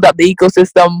build up the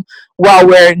ecosystem while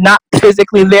we're not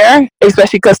physically there,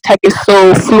 especially because tech is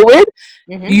so fluid?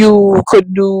 You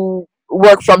could do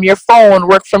work from your phone,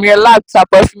 work from your laptop,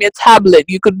 or from your tablet.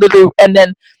 You could do, and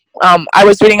then I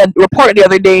was reading a report the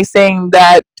other day saying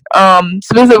that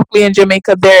specifically in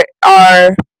Jamaica there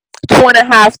are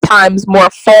 2.5 times more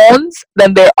phones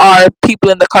than there are people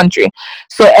in the country.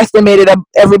 So estimated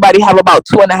everybody have about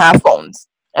 2.5 phones.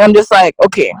 And I'm just like,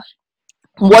 okay,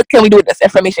 what can we do with this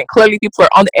information? Clearly people are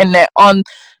on the internet, on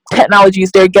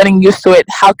technologies, they're getting used to it.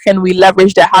 How can we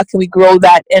leverage that? How can we grow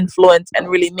that influence and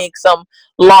really make some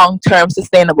long-term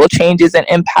sustainable changes and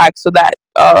impact so that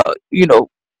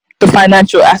the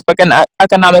financial aspect and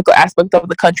economical aspect of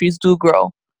the countries do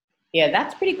grow? Yeah,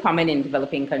 that's pretty common in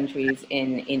developing countries.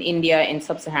 In India, in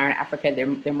sub-Saharan Africa, there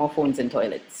are more phones than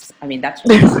toilets. I mean, that's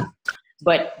really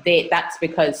but that's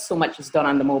because so much is done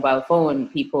on the mobile phone.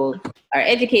 People are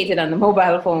educated on the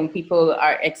mobile phone. People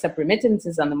accept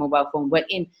remittances on the mobile phone. But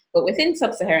within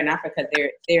sub-Saharan Africa,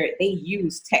 they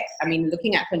use tech. I mean,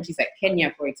 looking at countries like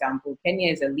Kenya, for example,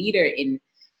 Kenya is a leader in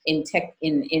tech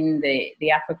in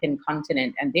the African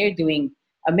continent, and they're doing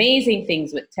amazing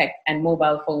things with tech and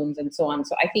mobile phones and so on.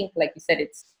 So I think, like you said,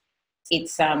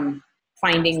 it's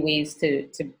finding ways to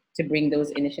bring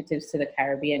those initiatives to the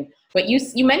Caribbean. But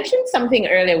you mentioned something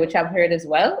earlier, which I've heard as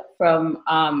well from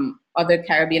other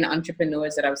Caribbean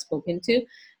entrepreneurs that I've spoken to,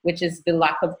 which is the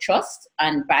lack of trust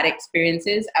and bad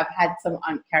experiences. I've had some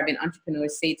Caribbean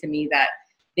entrepreneurs say to me that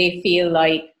they feel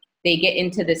like they get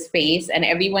into the space and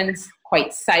everyone's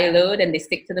quite siloed and they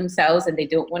stick to themselves and they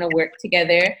don't want to work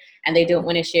together and they don't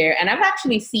want to share. And I've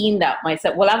actually seen that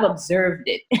myself. Well, I've observed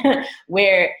it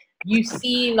where you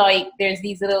see like there's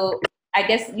these little, I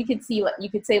guess you could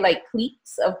say like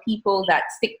cliques of people that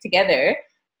stick together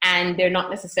and they're not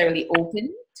necessarily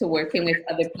open to working with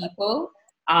other people.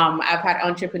 I've had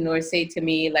entrepreneurs say to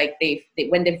me, like,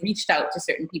 when they've reached out to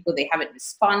certain people, they haven't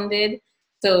responded.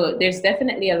 So there's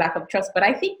definitely a lack of trust. But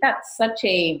I think that's such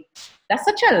a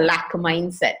lack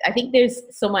mindset. I think there's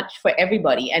so much for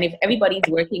everybody, and if everybody's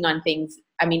working on things,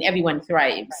 I mean, everyone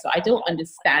thrives. So I don't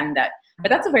understand that. But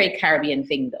that's a very Caribbean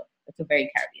thing, though. That's a very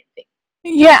Caribbean thing.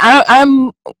 Yeah,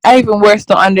 I even worse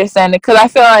don't understand it because I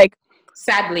feel like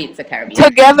sadly it's a Caribbean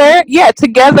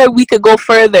together we could go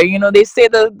further. You know, they say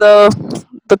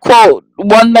the quote,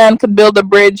 one man could build a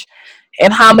bridge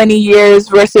in how many years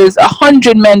versus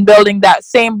 100 men building that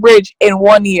same bridge in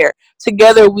 1 year.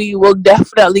 Together we will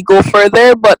definitely go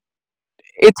further, but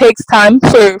it takes time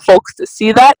for folks to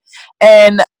see that.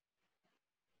 And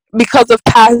because of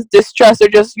past distrust or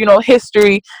just, you know,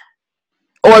 history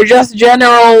or just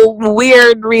general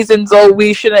weird reasons, oh,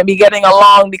 we shouldn't be getting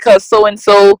along because so and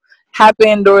so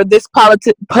happened, or this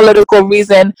political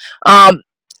reason,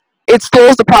 it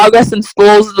slows the progress and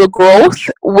slows the growth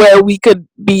where we could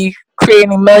be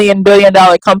creating $1 billion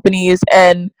companies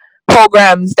and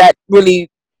programs that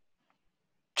really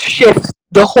shift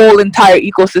the whole entire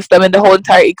ecosystem and the whole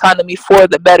entire economy for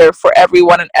the better for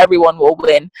everyone, and everyone will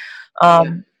win.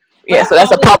 So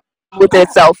that's a problem with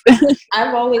itself.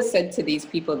 I've always said to these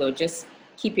people, though, just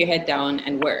keep your head down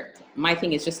and work. My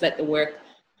thing is just let the work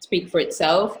speak for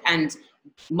itself. And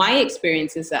my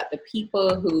experience is that the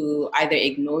people who either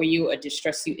ignore you or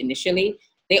distrust you initially,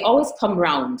 they always come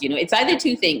round. You know, it's either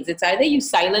two things. It's either you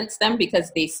silence them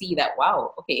because they see that,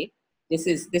 wow, okay,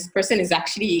 this person is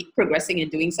actually progressing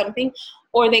and doing something,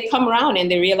 or they come around and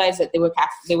they realize that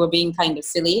they were being kind of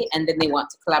silly, and then they want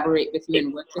to collaborate with you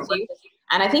and work with you.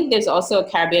 And I think there's also a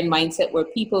Caribbean mindset where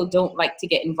people don't like to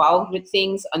get involved with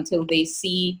things until they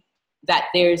see that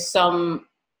there's some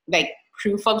like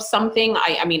proof of something.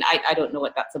 I mean, I don't know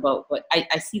what that's about, but I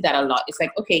see that a lot. It's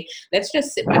like, okay, let's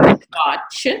just sit back and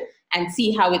watch and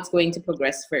see how it's going to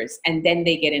progress first. And then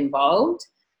they get involved,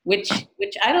 which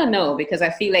I don't know, because I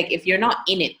feel like if you're not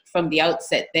in it from the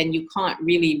outset, then you can't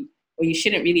really, or you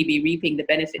shouldn't really be reaping the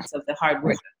benefits of the hard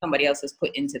work that somebody else has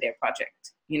put into their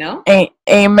project, you know?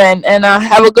 Amen. And I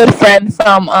have a good friend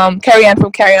from Carrie Ann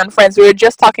from Carrie On Friends. We were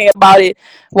just talking about it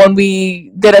when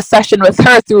we did a session with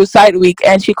her through Side Week,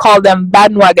 and she called them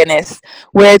bandwagonists,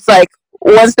 where it's like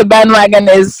once the bandwagon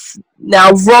is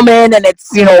now roaming and it's,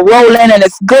 you know, rolling and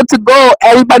it's good to go,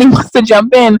 everybody wants to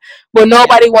jump in, but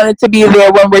nobody wanted to be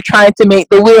there when we're trying to make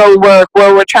the wheel work,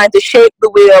 where we're trying to shape the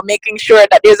wheel, making sure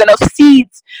that there's enough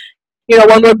seeds. You know,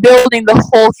 when we're building the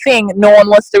whole thing, no one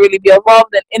wants to really be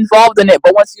involved in it.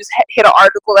 But once you hit an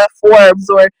article at Forbes,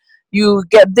 or you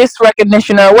get this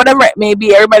recognition or whatever it may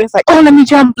be, everybody's like, "Oh, let me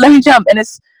jump,"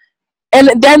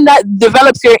 and then that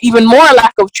develops your even more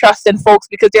lack of trust in folks,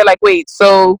 because they're like, "Wait,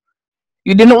 so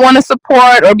you didn't want to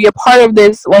support or be a part of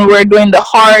this when we're doing the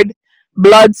hard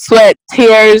blood, sweat,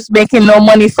 tears, making no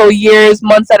money for years,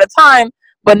 months at a time,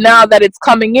 but now that it's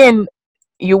coming in,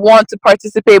 you want to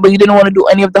participate, but you didn't want to do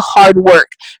any of the hard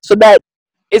work." So that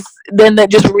just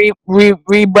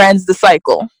rebrands the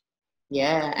cycle.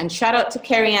 Yeah, and shout out to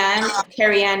Carrie Ann of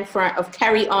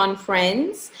Carry On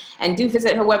Friends, and do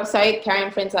visit her website,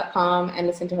 carryonfriends.com, and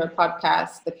listen to her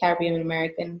podcast, the Caribbean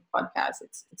American podcast.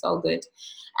 It's all good.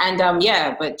 And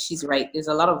but she's right. There's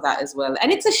a lot of that as well,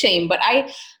 and it's a shame. But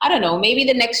I don't know. Maybe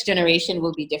the next generation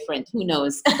will be different. Who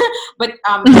knows? But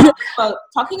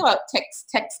talking about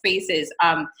tech spaces,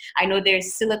 I know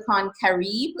there's Silicon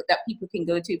Caribe that people can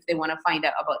go to if they want to find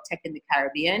out about tech in the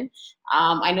Caribbean.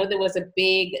 I know there's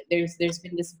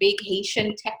been this big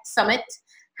Haitian tech summit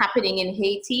happening in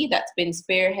Haiti that's been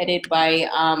spearheaded by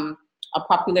a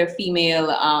popular female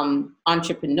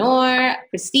entrepreneur,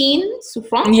 Christine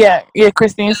Souffrant. Yeah,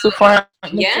 Christine Souffrant.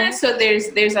 Yeah, so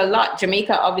there's a lot.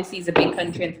 Jamaica obviously is a big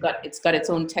country, and it's got its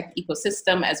own tech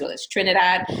ecosystem, as well as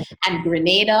Trinidad and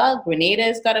Grenada.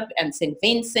 Grenada's got and St.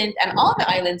 Vincent, and all the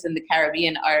islands in the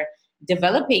Caribbean are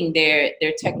developing their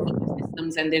tech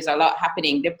ecosystems, and there's a lot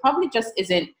happening. There probably just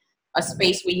isn't a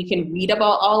space where you can read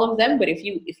about all of them, but if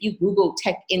you Google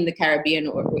tech in the Caribbean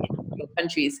or in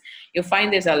countries, you'll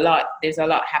find there's a lot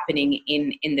happening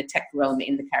in the tech realm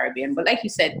in the Caribbean. But like you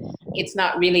said, it's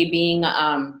not really being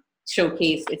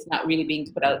showcased, it's not really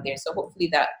being put out there. So hopefully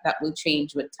that will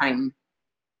change with time.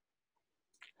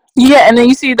 Yeah, and then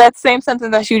you see that same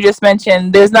sentence that you just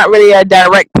mentioned. There's not really a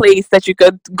direct place that you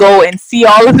could go and see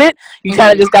all of it. You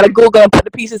kind of just got to Google and put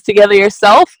the pieces together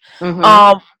yourself.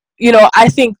 You know, I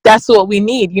think that's what we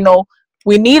need. You know,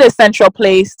 we need a central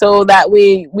place so that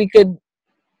we could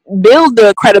build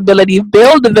the credibility,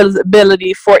 build the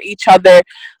visibility for each other,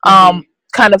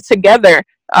 kind of together.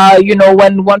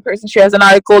 When one person shares an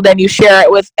article, then you share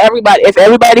it with everybody. If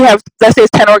everybody have, let's say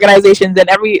it's 10 organizations, then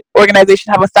every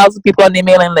organization have 1,000 people on their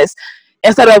mailing list.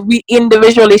 Instead of we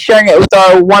individually sharing it with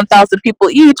our 1,000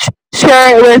 people each,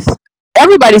 share it with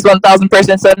everybody's 1,000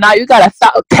 person. So now you got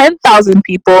 10,000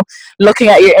 people looking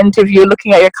at your interview,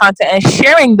 looking at your content, and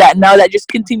sharing that. Now that just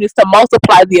continues to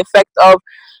multiply the effect of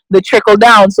the trickle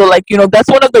down. So that's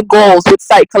one of the goals with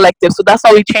Site Collective. So that's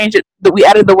how we changed it. That we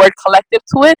added the word collective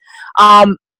to it. I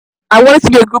want it to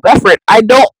be a group effort. I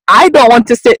don't want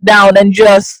to sit down and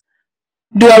just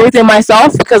do everything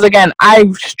myself, because again,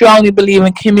 I strongly believe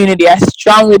in community. I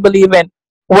strongly believe in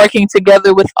working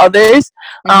together with others.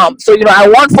 So I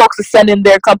want folks to send in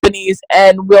their companies,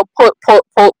 and we'll put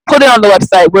it on the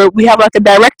website, where we have like a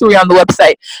directory on the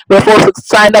website where folks will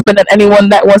sign up, and then anyone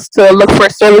that wants to look for a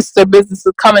service or business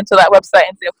will come into that website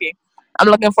and say, okay, I'm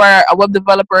looking for a web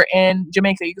developer in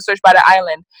Jamaica. You can search by the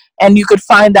island, and you could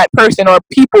find that person or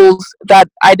peoples that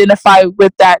identify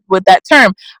with that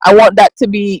term. I want that to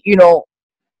be,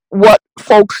 what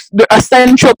folks, a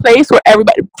central place where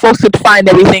everybody folks could find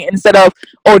everything, instead of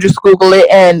just Google it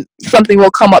and something will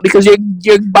come up, because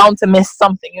you're bound to miss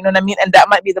something. You know what I mean? And that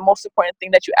might be the most important thing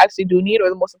that you actually do need, or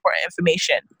the most important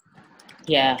information.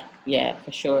 Yeah,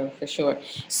 for sure.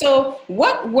 So,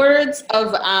 what words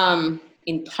of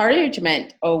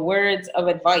encouragement or words of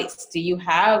advice do you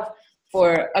have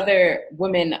for other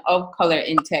women of color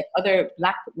in tech, other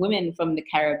Black women from the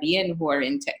Caribbean who are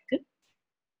in tech?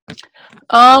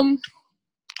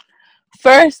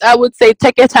 First, I would say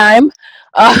take your time.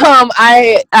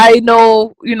 I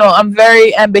know, I'm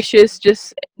very ambitious,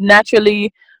 just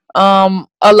naturally. A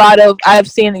lot of, I've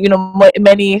seen,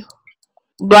 many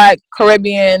Black,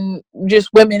 Caribbean, just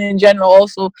women in general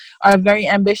also are very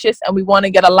ambitious, and we want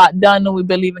to get a lot done, and we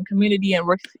believe in community and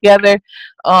work together.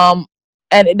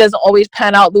 And it doesn't always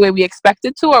pan out the way we expect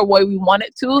it to, or way we want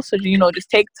it to. So, just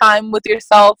take time with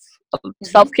yourself.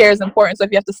 Self-care is important. So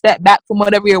if you have to step back from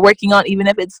whatever you're working on, even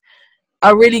if it's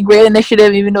a really great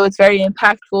initiative, even though it's very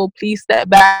impactful, please step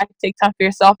back, take time for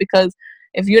yourself, because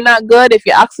if you're not good, if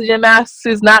your oxygen mask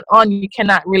is not on, you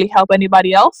cannot really help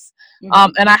anybody else.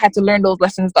 And I had to learn those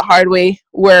lessons the hard way,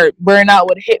 where burnout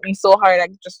would hit me so hard I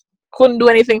just couldn't do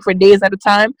anything for days at a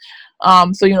time.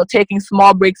 So taking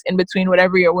small breaks in between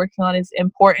whatever you're working on is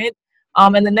important.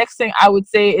 And the next thing I would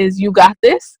say is, you got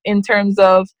this, in terms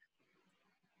of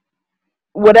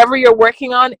whatever you're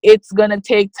working on, it's gonna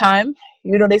take time.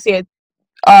 They say,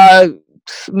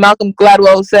 Malcolm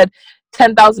Gladwell said,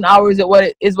 10,000 hours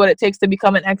is what it takes to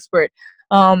become an expert.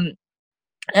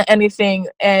 Anything,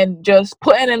 and just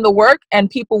putting in the work, and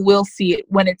people will see it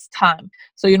when it's time.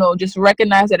 So just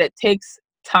recognize that it takes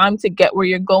time to get where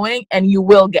you're going, and you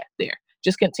will get there.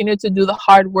 Just continue to do the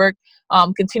hard work.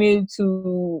 Continue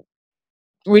to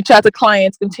reach out to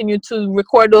clients, continue to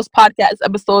record those podcast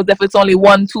episodes if it's only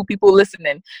 1-2 people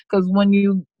listening, because when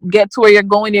you get to where you're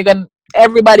going,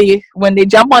 everybody, when they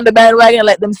jump on the bandwagon,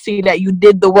 let them see that you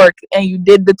did the work and you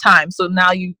did the time. So now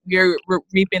you're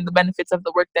reaping the benefits of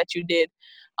the work that you did.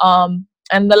 And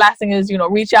the last thing is,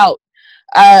 reach out.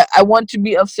 I want to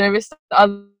be of service to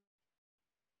others.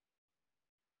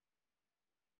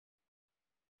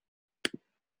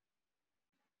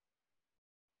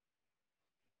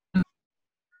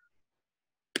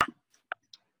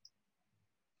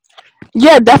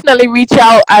 Yeah, definitely reach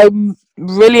out. I'm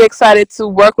really excited to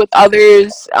work with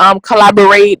others,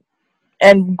 collaborate,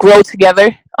 and grow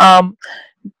together.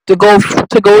 To go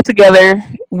together,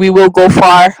 we will go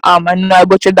far. I know I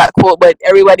butchered that quote, but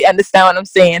everybody understand what I'm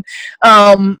saying.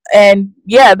 And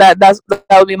yeah, that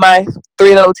would be my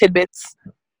 3 little tidbits.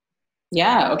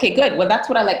 Yeah, okay, good. Well, that's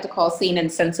what I like to call sane and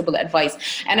sensible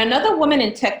advice. And another woman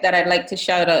in tech that I'd like to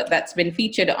shout out that's been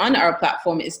featured on our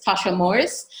platform is Tasha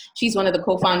Morris. She's one of the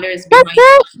co-founders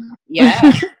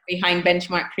behind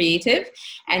Benchmark Creative.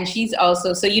 And she's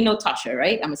also, so Tasha,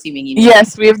 right? I'm assuming you know.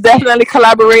 Yes, we've definitely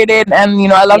collaborated,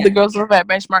 and I love the girls over at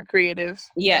Benchmark Creative.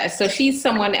 Yeah, so she's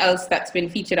someone else that's been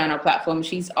featured on our platform.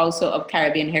 She's also of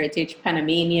Caribbean heritage,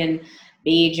 Panamanian,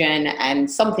 Bajan, and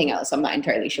something else. I'm not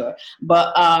entirely sure.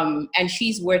 But and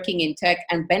she's working in tech,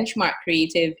 and Benchmark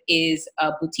Creative is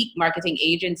a boutique marketing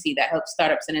agency that helps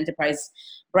startups and enterprise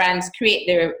brands create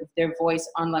their voice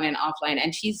online and offline.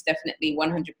 And she's definitely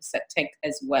 100% tech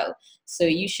as well. So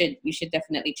you should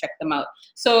definitely check them out.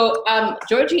 So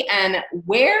Georgie Ann,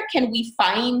 where can we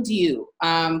find you?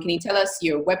 Can you tell us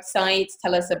your websites?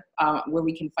 Tell us where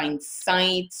we can find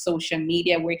sites, social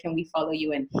media. Where can we follow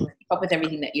you and keep up with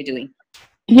everything that you're doing?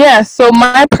 Yeah, so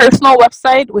my personal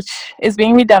website, which is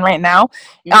being redone right now,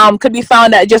 Mm-hmm. could be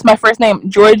found at just my first name,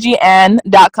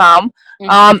 georgieann.com.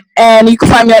 Mm-hmm. And you can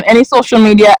find me on any social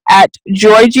media at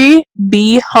Georgie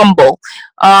B Humble.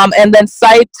 And then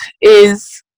site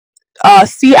is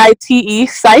CITE,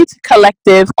 Site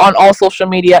Collective, on all social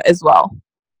media as well.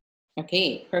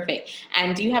 Okay, perfect.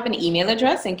 And do you have an email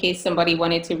address in case somebody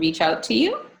wanted to reach out to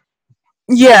you?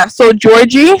 Yeah, so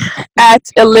Georgie at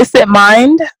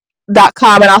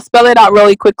illicitmind.com, and I'll spell it out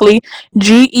really quickly.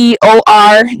 GEORGIE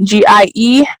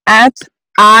at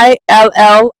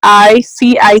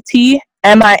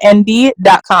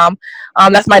ILLICITMIND.com.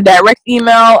 That's my direct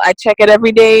email. I check it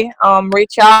every day.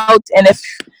 Reach out, and if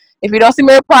you don't see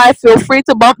me reply, feel free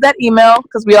to bump that email,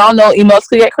 because we all know emails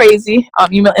could get crazy.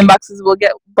 Email inboxes will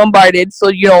get bombarded. So,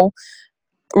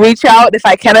 reach out if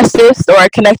I can assist or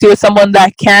connect you with someone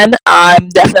that can. I'm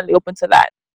definitely open to that.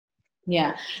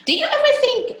 Yeah. Do you ever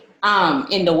think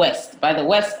in the West, by the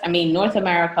West, I mean North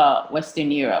America,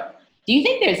 Western Europe, do you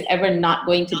think there's ever not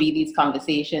going to be these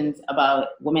conversations about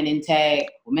women in tech,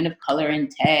 women of color in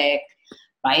tech,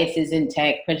 biases in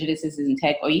tech, prejudices in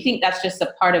tech, or you think that's just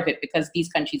a part of it because these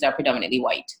countries are predominantly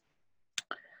white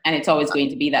and it's always going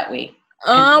to be that way?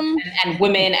 And Um, and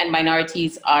women and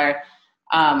minorities are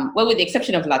well, with the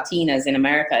exception of Latinas in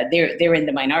America, they're in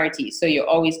the minority. So you're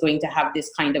always going to have this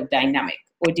kind of dynamic.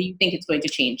 Or do you think it's going to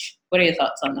change? What are your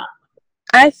thoughts on that?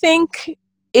 I think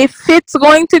if it's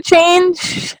going to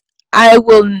change, I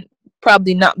will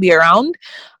probably not be around.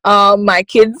 My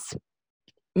kids,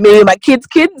 maybe my kids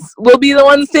will be the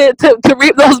ones to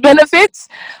reap those benefits.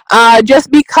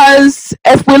 Just because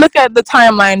if we look at the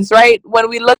timelines, right, when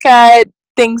we look at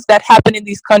things that happen in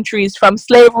these countries, from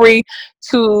slavery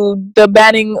to the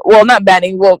banning, well, not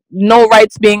banning, well, no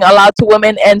rights being allowed to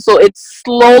women, and so it's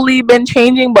slowly been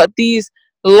changing, but these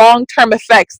long-term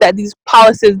effects that these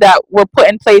policies that were put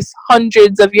in place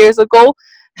hundreds of years ago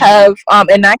Mm-hmm. have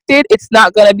enacted, it's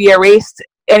not going to be erased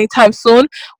anytime soon.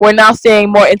 We're now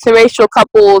seeing more interracial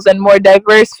couples and more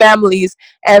diverse families,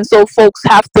 and so folks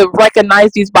have to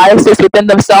recognize these biases within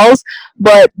themselves.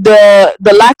 But the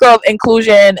lack of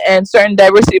inclusion and certain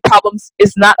diversity problems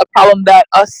is not a problem that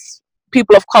us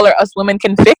people of color, us women,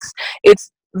 can fix.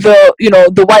 It's the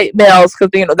white males,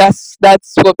 because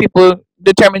that's what people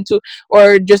determine to,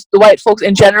 or just the white folks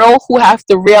in general, who have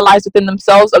to realize within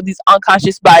themselves of these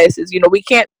unconscious biases. We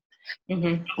can't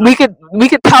Mm-hmm. we could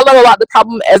tell them about the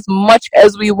problem as much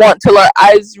as we want till our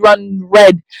eyes run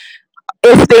red.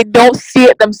 If they don't see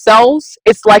it themselves,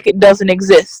 it's like it doesn't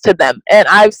exist to them. And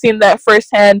I've seen that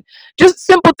firsthand. Just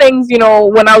simple things,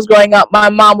 when I was growing up, my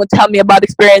mom would tell me about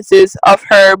experiences of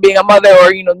her being a mother,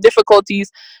 or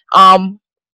difficulties um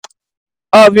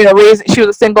of raising. She was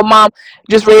a single mom,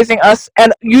 just raising us,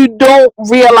 and you don't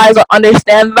realize or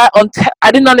understand that until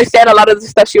I didn't understand a lot of the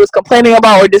stuff she was complaining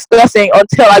about or discussing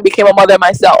until I became a mother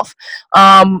myself.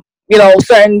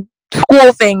 Certain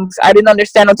school things I didn't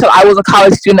understand until I was a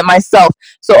college student myself.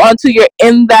 So until you're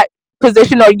in that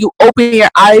position, or you open your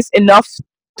eyes enough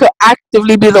to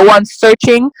actively be the one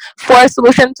searching for a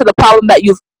solution to the problem that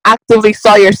you've actively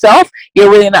saw yourself,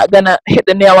 you're really not gonna hit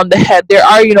the nail on the head. There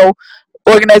are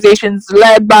organizations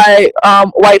led by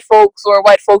white folks, or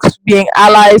white folks being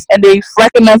allies, and they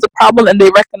recognize the problem and they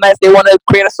recognize they want to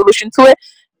create a solution to it,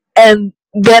 and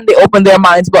then they open their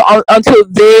minds. But until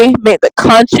they make the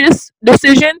conscious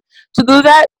decision to do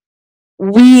that,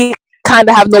 we kind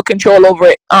of have no control over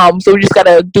it. So we just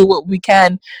gotta do what we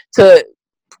can to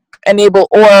enable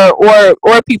or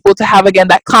people to have, again,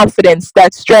 that confidence,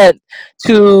 that strength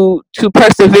to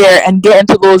persevere and get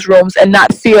into those rooms and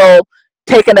not feel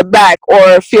taken aback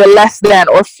or feel less than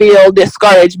or feel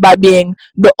discouraged by being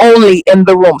the only in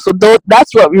the room. So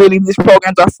that's what really these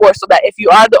programs are for, so that if you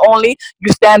are the only,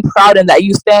 you stand proud in that,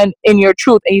 you stand in your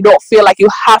truth, and you don't feel like you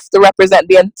have to represent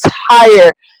the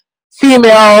entire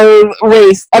female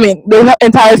race. I mean, the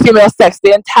entire female sex,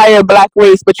 the entire black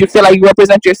race, but you feel like you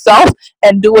represent yourself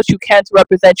and do what you can to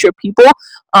represent your people.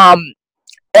 And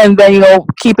then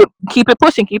keep it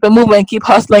pushing, keep it moving, keep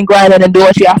hustling, grinding, and do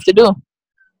what you have to do.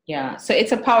 Yeah. So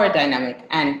it's a power dynamic,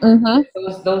 and Mm-hmm.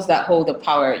 those that hold the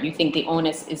power, you think the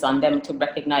onus is on them to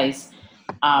recognize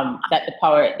that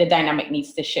the dynamic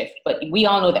needs to shift. But we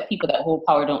all know that people that hold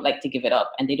power don't like to give it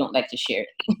up, and they don't like to share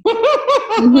it.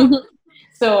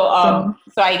 So So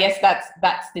so I guess that's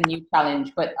the new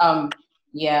challenge. But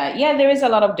yeah, there is a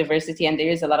lot of diversity and there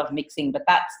is a lot of mixing, but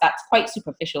that's quite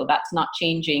superficial. That's not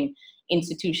changing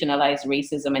institutionalized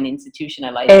racism and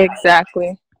institutionalized bias.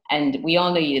 exactly. And we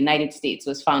all know the United States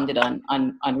was founded on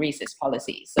racist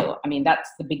policy. So I mean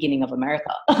that's the beginning of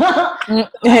America.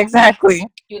 Exactly.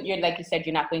 You're like you said,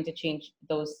 you're not going to change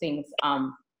those things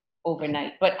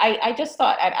overnight. But I just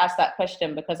thought I'd ask that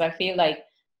question because I feel like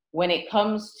when it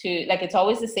comes to, like, it's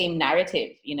always the same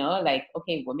narrative, you know, like,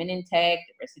 okay, women in tech,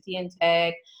 diversity in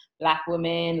tech, Black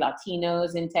women,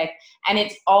 Latinos in tech, and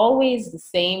it's always the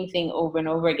same thing over and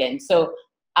over again. So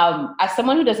as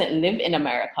someone who doesn't live in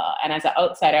America and as an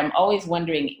outsider, I'm always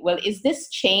wondering, well, is this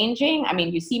changing? I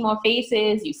mean, you see more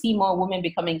faces, you see more women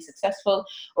becoming successful,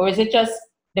 or is it just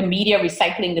the media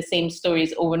recycling the same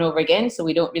stories over and over again, so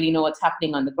we don't really know what's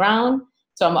happening on the ground?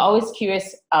 So I'm always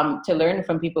curious to learn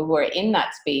from people who are in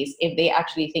that space if they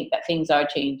actually think that things are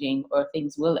changing or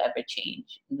things will ever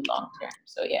change in the long term.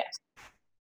 So yeah.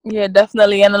 Yeah,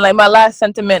 definitely. And then, like, my last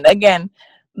sentiment again,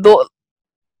 though,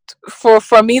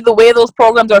 for me, the way those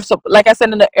programs are, so like I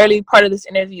said in the early part of this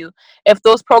interview, if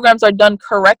those programs are done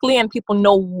correctly and people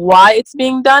know why it's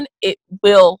being done, it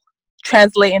will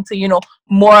translate into, you know,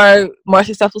 more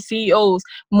successful CEOs,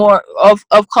 more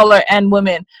of color and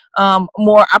women,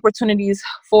 more opportunities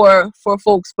for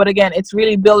folks. But again, it's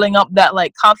really building up that,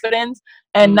 like, confidence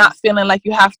and not feeling like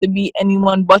you have to be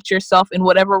anyone but yourself in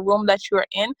whatever room that you're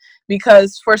in,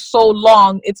 because for so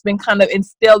long it's been kind of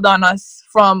instilled on us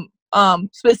from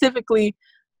specifically,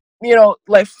 you know,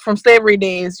 like from slavery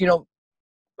days, you know,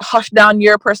 hush down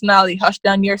your personality, hush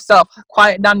down yourself,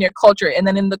 quiet down your culture. And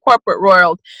then in the corporate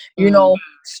world, you know,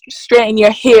 straighten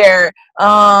your hair,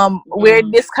 wear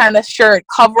this kind of shirt,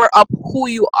 cover up who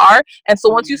you are. And so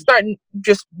once you start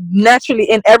just naturally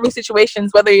in every situation,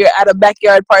 whether you're at a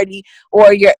backyard party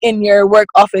or you're in your work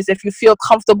office, if you feel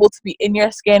comfortable to be in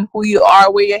your skin, who you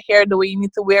are, wear your hair the way you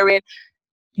need to wear it,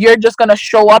 you're just going to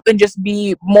show up and just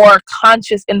be more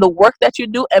conscious in the work that you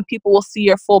do, and people will see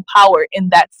your full power in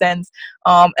that sense.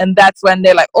 And that's when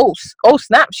they're like, oh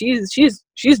snap, she's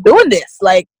doing this.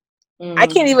 Like, I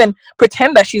can't even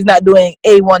pretend that she's not doing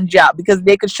A1 job, because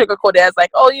they could sugarcoat it as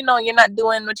like, oh, you know, you're not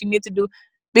doing what you need to do,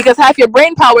 because half your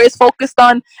brain power is focused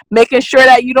on making sure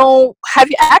that you don't have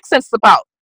your accent slip out.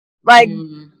 Like,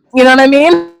 you know what I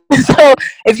mean? So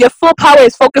if your full power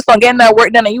is focused on getting that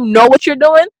work done and you know what you're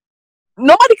doing,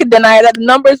 nobody can deny that the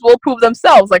numbers will prove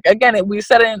themselves. Like, again, we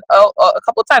said it a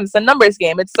couple of times. It's a numbers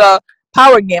game. It's a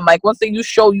power game. Like, once you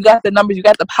show you got the numbers, you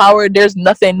got the power, there's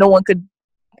nothing no one could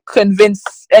convince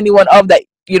anyone of that,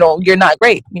 you know, you're not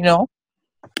great, you know?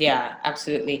 Yeah,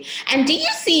 absolutely. And do you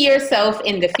see yourself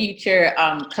in the future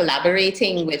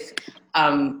collaborating with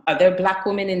other Black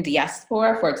women in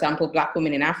diaspora? For example, Black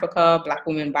women in Africa, Black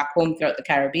women back home throughout the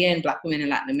Caribbean, Black women in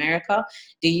Latin America.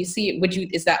 Do you see,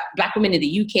 is that Black women in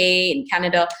the UK, in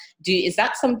Canada? Is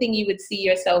that something you would see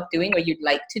yourself doing or you'd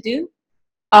like to do?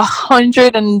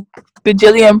 100 and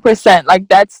bajillion%. Like,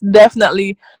 that's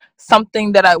definitely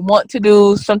something that I want to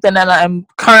do, something that I'm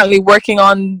currently working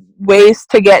on ways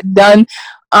to get done.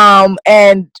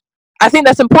 And I think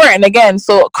that's important. Again,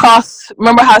 so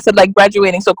remember how I said, like,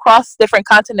 graduating, so across different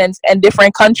continents and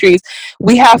different countries,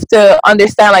 we have to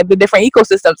understand, like, the different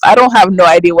ecosystems. I don't have no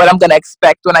idea what I'm going to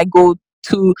expect when I go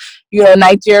to, you know,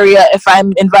 Nigeria, if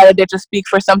I'm invited there to speak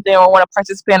for something or want to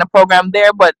participate in a program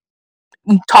there. But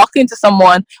talking to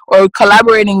someone or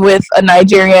collaborating with a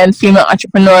Nigerian female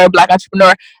entrepreneur, Black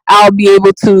entrepreneur, I'll be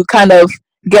able to kind of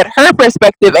get her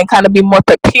perspective and kind of be more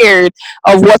prepared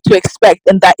of what to expect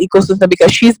in that ecosystem,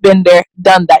 because she's been there,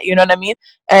 done that, you know what I mean?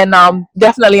 And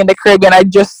definitely in the Caribbean, I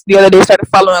just the other day started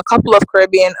following a couple of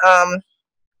Caribbean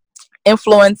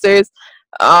influencers.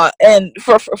 And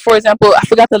for example, I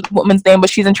forgot the woman's name, but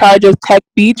she's in charge of Tech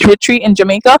Beach Retreat in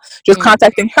Jamaica. Just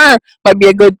contacting her might be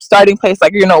a good starting place.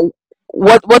 Like, you know,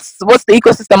 what's the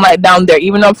ecosystem like down there?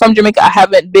 Even though I'm from Jamaica, I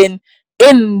haven't been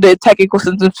in the tech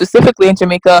ecosystem specifically in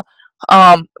Jamaica.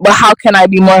 But how can I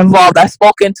be more involved? I've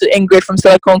spoken to Ingrid from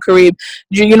Silicon Carib,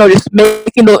 you know, just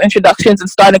making those introductions and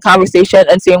starting a conversation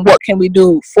and saying what can we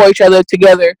do for each other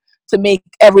together to make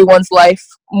everyone's life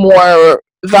more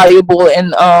valuable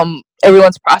and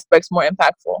everyone's prospects more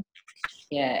impactful.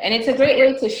 Yeah, and it's a great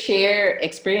way to share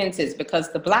experiences,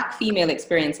 because the Black female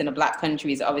experience in a Black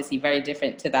country is obviously very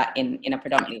different to that in a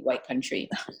predominantly white country.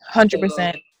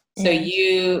 100%.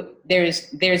 So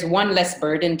there's one less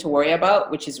burden to worry about,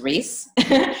 which is race.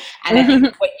 And I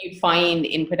think what you find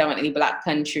in predominantly Black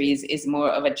countries is more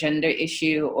of a gender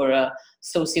issue or a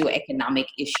socioeconomic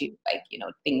issue, like, you know,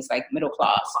 things like middle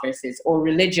class or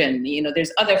religion. You know,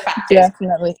 there's other factors.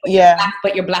 Definitely, yeah.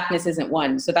 But your Blackness isn't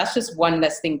one. So that's just one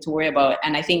less thing to worry about.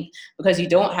 And I think because you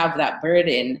don't have that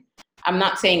burden, I'm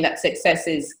not saying that success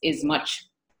is much.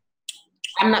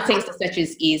 I'm not saying success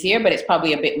is easier, but it's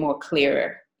probably a bit more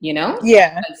clearer. You know?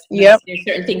 Yeah. There's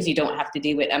certain things you don't have to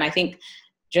deal with. And I think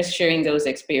just sharing those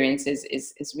experiences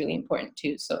is really important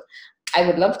too. So I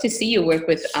would love to see you work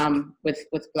with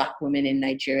Black women in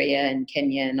Nigeria and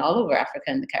Kenya and all over Africa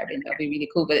and the Caribbean. That'd be really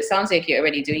cool. But it sounds like you're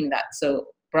already doing that. So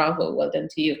bravo, well done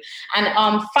to you.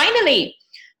 And finally,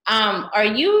 are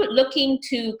you looking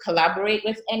to collaborate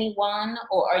with anyone,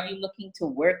 or are you looking to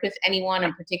work with anyone on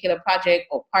a particular project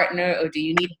or partner, or do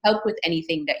you need help with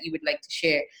anything that you would like to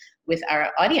share with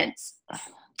our audience?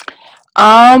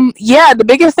 Yeah, the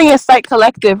biggest thing is Site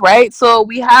Collective, right? So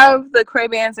we have the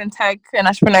Caribbeans in Tech and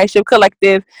Entrepreneurship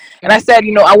Collective, and I said,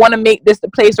 I want to make this the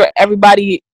place where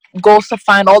everybody goes to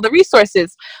find all the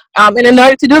resources. And in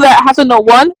order to do that, I have to know,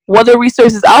 one, what are the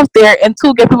resources out there, and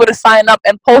two, get people to sign up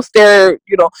and post their,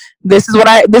 this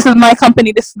is my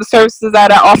company, this is the services that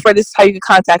I offer, this is how you can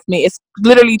contact me. It's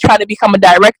literally trying to become a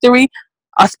directory,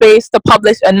 a space to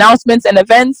publish announcements and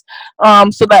events,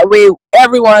 so that way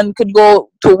everyone could go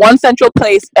to one central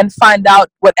place and find out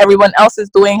what everyone else is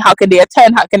doing. How can they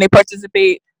attend? How can they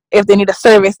participate? If they need a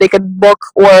service, they could book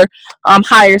or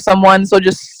hire someone. So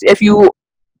just if you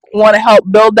want to help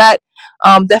build that,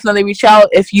 definitely reach out.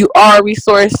 If you are a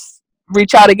resource,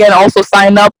 reach out again. Also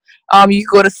sign up. You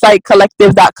can go to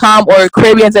sitecollective.com or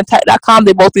caribbeansandtech.com.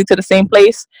 They both lead to the same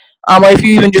place. Or if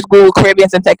you even just Google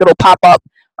Caribbeans and Tech, it'll pop up.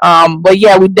 But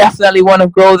yeah, we definitely want to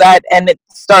grow that, and it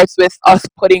starts with us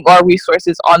putting our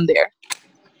resources on there.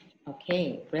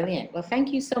 Okay, brilliant. Well,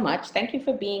 thank you so much. Thank you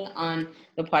for being on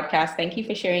the podcast. Thank you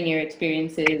for sharing your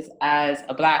experiences as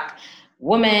a Black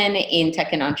woman in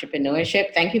tech and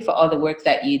entrepreneurship. Thank you for all the work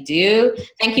that you do.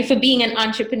 Thank you for being an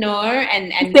entrepreneur,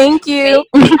 and thank you.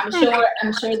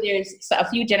 I'm sure there's a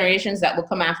few generations that will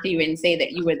come after you and say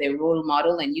that you were their role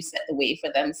model and you set the way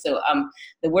for them. So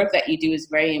the work that you do is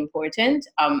very important.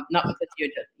 Not because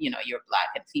you're Black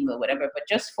and female, whatever, but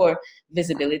just for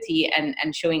visibility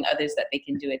and showing others that they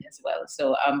can do it as well.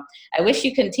 So I wish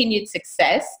you continued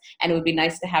success, and it would be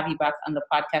nice to have you back on the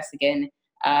podcast again,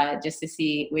 just to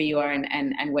see where you are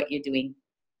and what you're doing.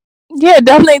 Yeah,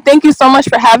 definitely. Thank you so much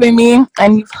for having me,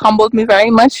 and you've humbled me very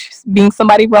much, being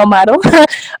somebody role model.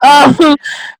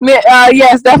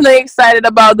 Yes, definitely excited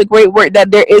about the great work that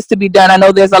there is to be done. I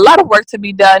know there's a lot of work to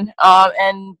be done,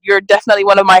 and you're definitely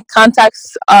one of my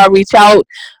contacts. Reach out.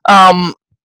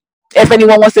 If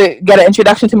anyone wants to get an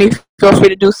introduction to me, feel free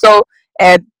to do so.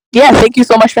 And yeah, thank you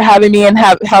so much for having me and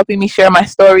helping me share my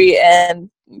story and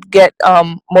get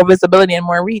more visibility and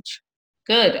more reach.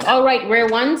 Good. All right, rare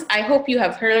ones. I hope you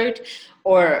have heard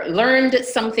or learned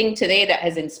something today that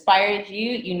has inspired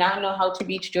you. You now know how to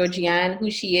reach Georgie-Ann, who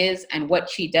she is and what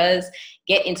she does.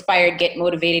 Get inspired, get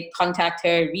motivated, contact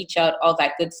her, reach out, all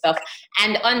that good stuff.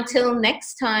 And until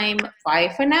next time,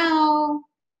 bye for now.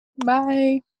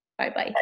 Bye. Bye-bye.